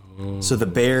teams. So the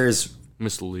Bears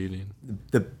Misleading.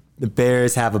 the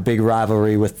Bears have a big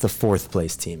rivalry with the fourth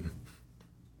place team.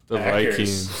 The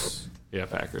Packers. Vikings. Yeah,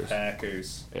 Packers.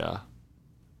 Packers. Yeah.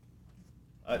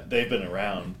 They've been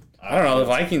around. I don't know. The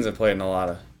Vikings have played in a lot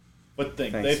of. But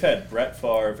think Thanks. they've had Brett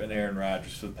Favre and Aaron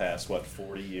Rodgers for the past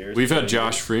 40 years. We've had 20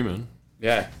 Josh years? Freeman.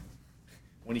 Yeah.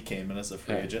 when he came in as a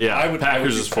free agent. Yeah, I would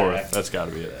Packers is fourth. Pack. That's got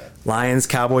to be it. Lions,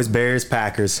 Cowboys, Bears,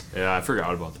 Packers. Yeah, I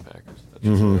forgot about the Packers.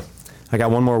 That's just I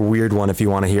got one more weird one if you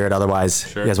want to hear it. Otherwise,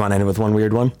 Sure. you guys want to end it with one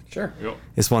weird one? Sure. Yep.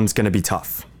 This one's going to be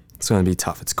tough. It's going to be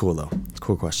tough. It's cool, though. It's a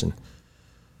cool question.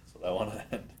 So that one.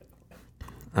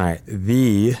 All right.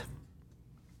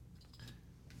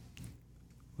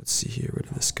 Let's see here. Where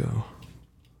did this go?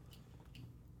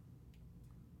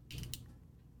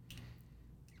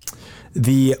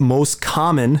 The most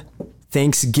common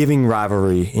Thanksgiving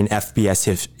rivalry in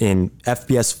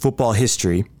FBS football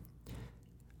history,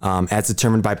 as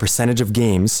determined by percentage of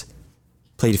games,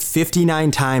 played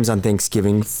 59 times on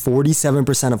Thanksgiving,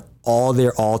 47% of all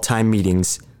their all-time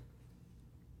meetings.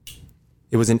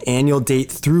 It was an annual date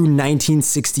through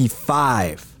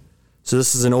 1965. So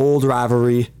this is an old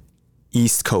rivalry,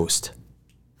 East Coast.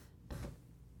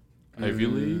 Ivy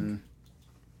League.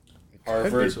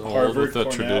 Harvard, It's old Harvard, with the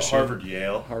Cornell, tradition. Harvard,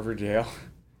 Yale. Harvard, Yale.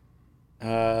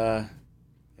 Yeah,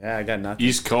 I got nothing.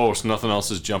 East Coast. Nothing else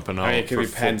is jumping out. I mean, it could for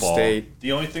be Penn football. State.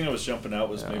 The only thing that was jumping out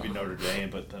was maybe Notre Dame,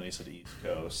 but then he said East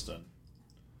Coast and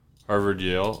Harvard,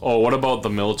 Yale. Oh, what about the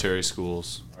military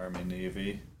schools? Army,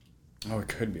 Navy. Oh, it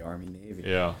could be Army, Navy.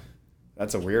 Yeah.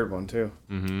 That's a weird one, too.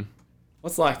 Mm-hmm.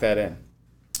 Let's lock that in.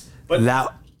 But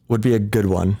That would be a good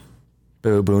one.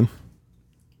 Boo Boone.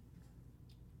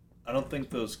 I don't think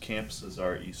those campuses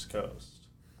are East Coast.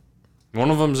 One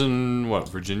of them's in what,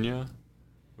 Virginia,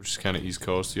 which is kind of East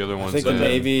Coast. The other I one's think the in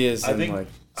Navy is I in, think- like,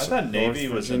 I thought Navy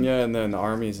North was Virginia, and then the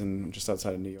Army's in just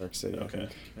outside of New York City. I Okay,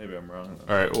 think. maybe I'm wrong.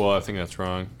 All right. Well, I think that's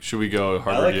wrong. Should we go I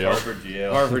Harvard, like Yale? Harvard,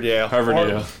 Yale. Harvard, Yale. Harvard, Or-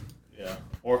 Yale. Yeah,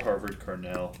 or Harvard,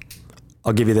 Cornell.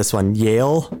 I'll give you this one.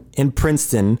 Yale and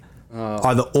Princeton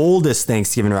are the oldest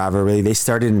Thanksgiving rivalry. They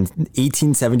started in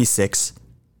 1876.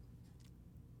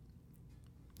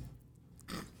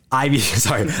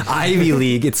 Ivy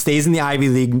League. It stays in the Ivy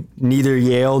League. Neither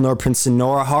Yale nor Princeton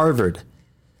nor Harvard,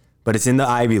 but it's in the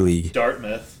Ivy League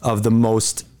Dartmouth. of the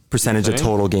most percentage of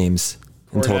total games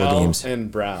in total Cornell games.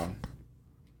 and Brown.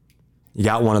 You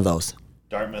got one of those.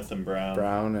 Dartmouth and Brown.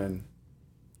 Brown and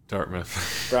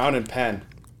Dartmouth.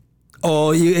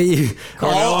 Oh,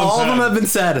 all of them have been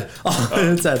said. All of them have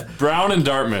been said. Brown and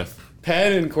Dartmouth.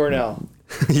 Penn and Cornell.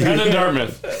 Penn and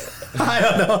Dartmouth. I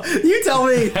don't know. You tell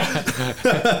me.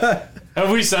 Have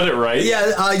we said it right?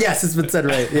 Yeah. Yes, it's been said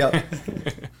right. Yeah.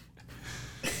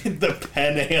 The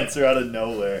Penn answer out of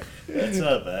nowhere. That's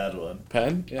not a bad one.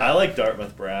 Penn? Yeah. I like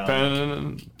Dartmouth Brown.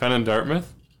 Penn and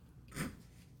Dartmouth.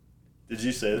 Did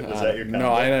you say that? Was that your combo?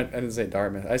 No, I didn't say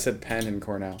Dartmouth. I said Penn and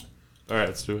Cornell. All right,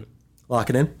 let's do it. Lock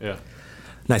it in. Yeah.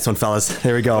 Nice one, fellas.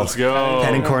 There we go. Let's go.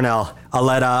 Penn and Cornell. I'll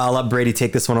let Brady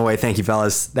take this one away. Thank you,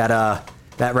 fellas. That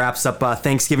wraps up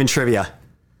Thanksgiving trivia.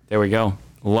 There we go.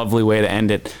 Lovely way to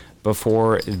end it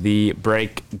before the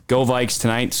break. Go Vikes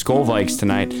tonight. Skol Vikes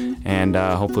tonight. And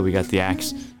hopefully we got the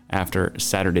axe after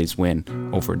Saturday's win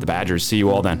over the Badgers. See you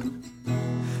all then.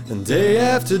 And day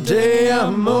after day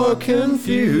I'm more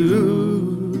confused.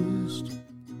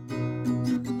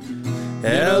 And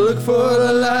I look for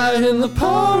the light in the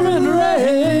pouring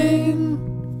rain.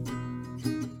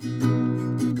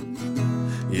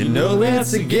 You know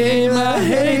it's a game I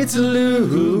hate to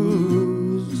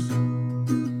lose.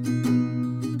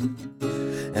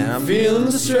 And I'm feeling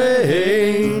the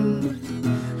strain.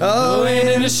 Oh, ain't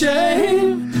it a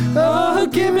shame? Oh,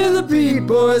 give me the beat,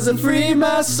 boys, and free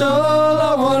my soul.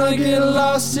 I wanna get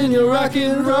lost in your rock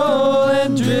and roll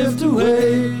and drift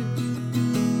away.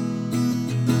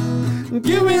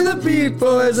 Give me the beat,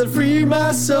 boys, and free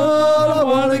my soul. I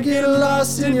wanna get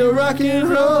lost in your rock and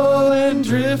roll and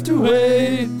drift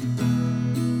away.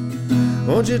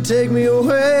 Won't you take me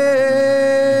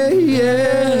away?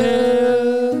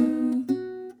 Yeah.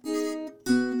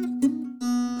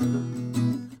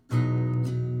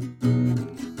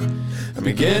 I'm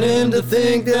beginning to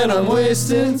think that I'm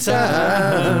wasting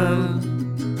time.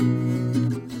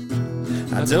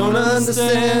 I don't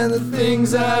understand the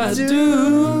things I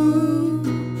do.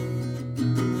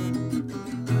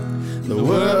 The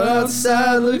world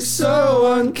outside looks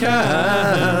so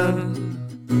unkind.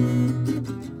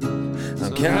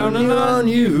 I'm counting on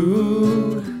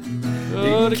you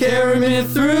to carry me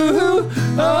through.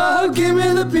 Oh, give me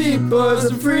the beat, boys,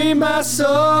 and free my soul.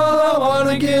 I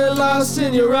wanna get lost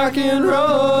in your rock and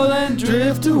roll and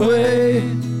drift away.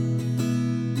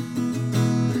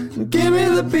 Give me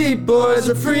the beat, boys,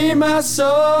 and free my soul.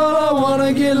 I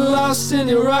wanna get lost in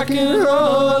your rock and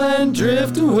roll and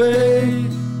drift away.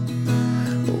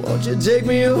 Won't you take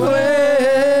me away?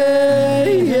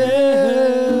 Yeah.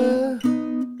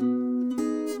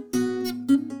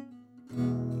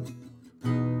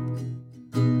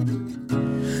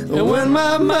 And when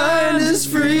my mind is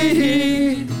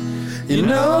free, you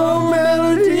know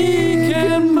melody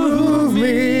can move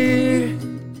me.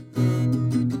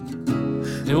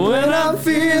 And when I'm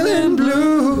feeling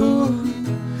blue,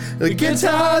 the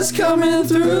guitar's coming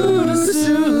through to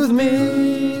soothe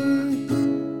me.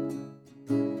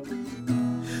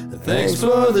 Thanks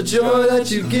for the joy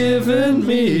that you've given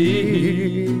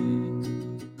me.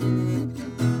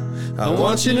 I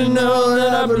want you to know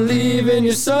that I believe in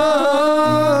your song.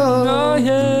 Oh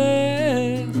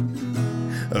yeah.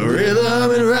 A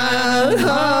rhythm and rhyme and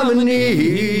harmony.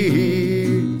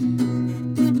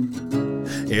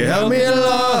 You help me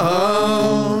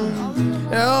along,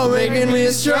 oh, making me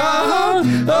strong.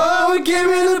 Oh, give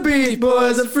me the beat,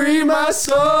 boys, and free my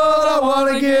soul. I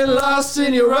wanna get lost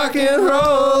in your rock and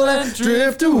roll and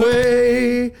drift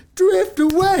away, drift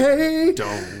away.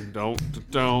 Don't.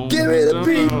 Give me the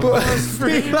beat, boys,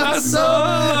 free my soul.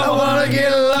 I wanna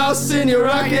get lost in your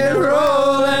rock and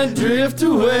roll and drift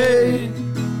away.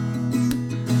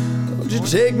 Won't you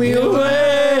take me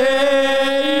away?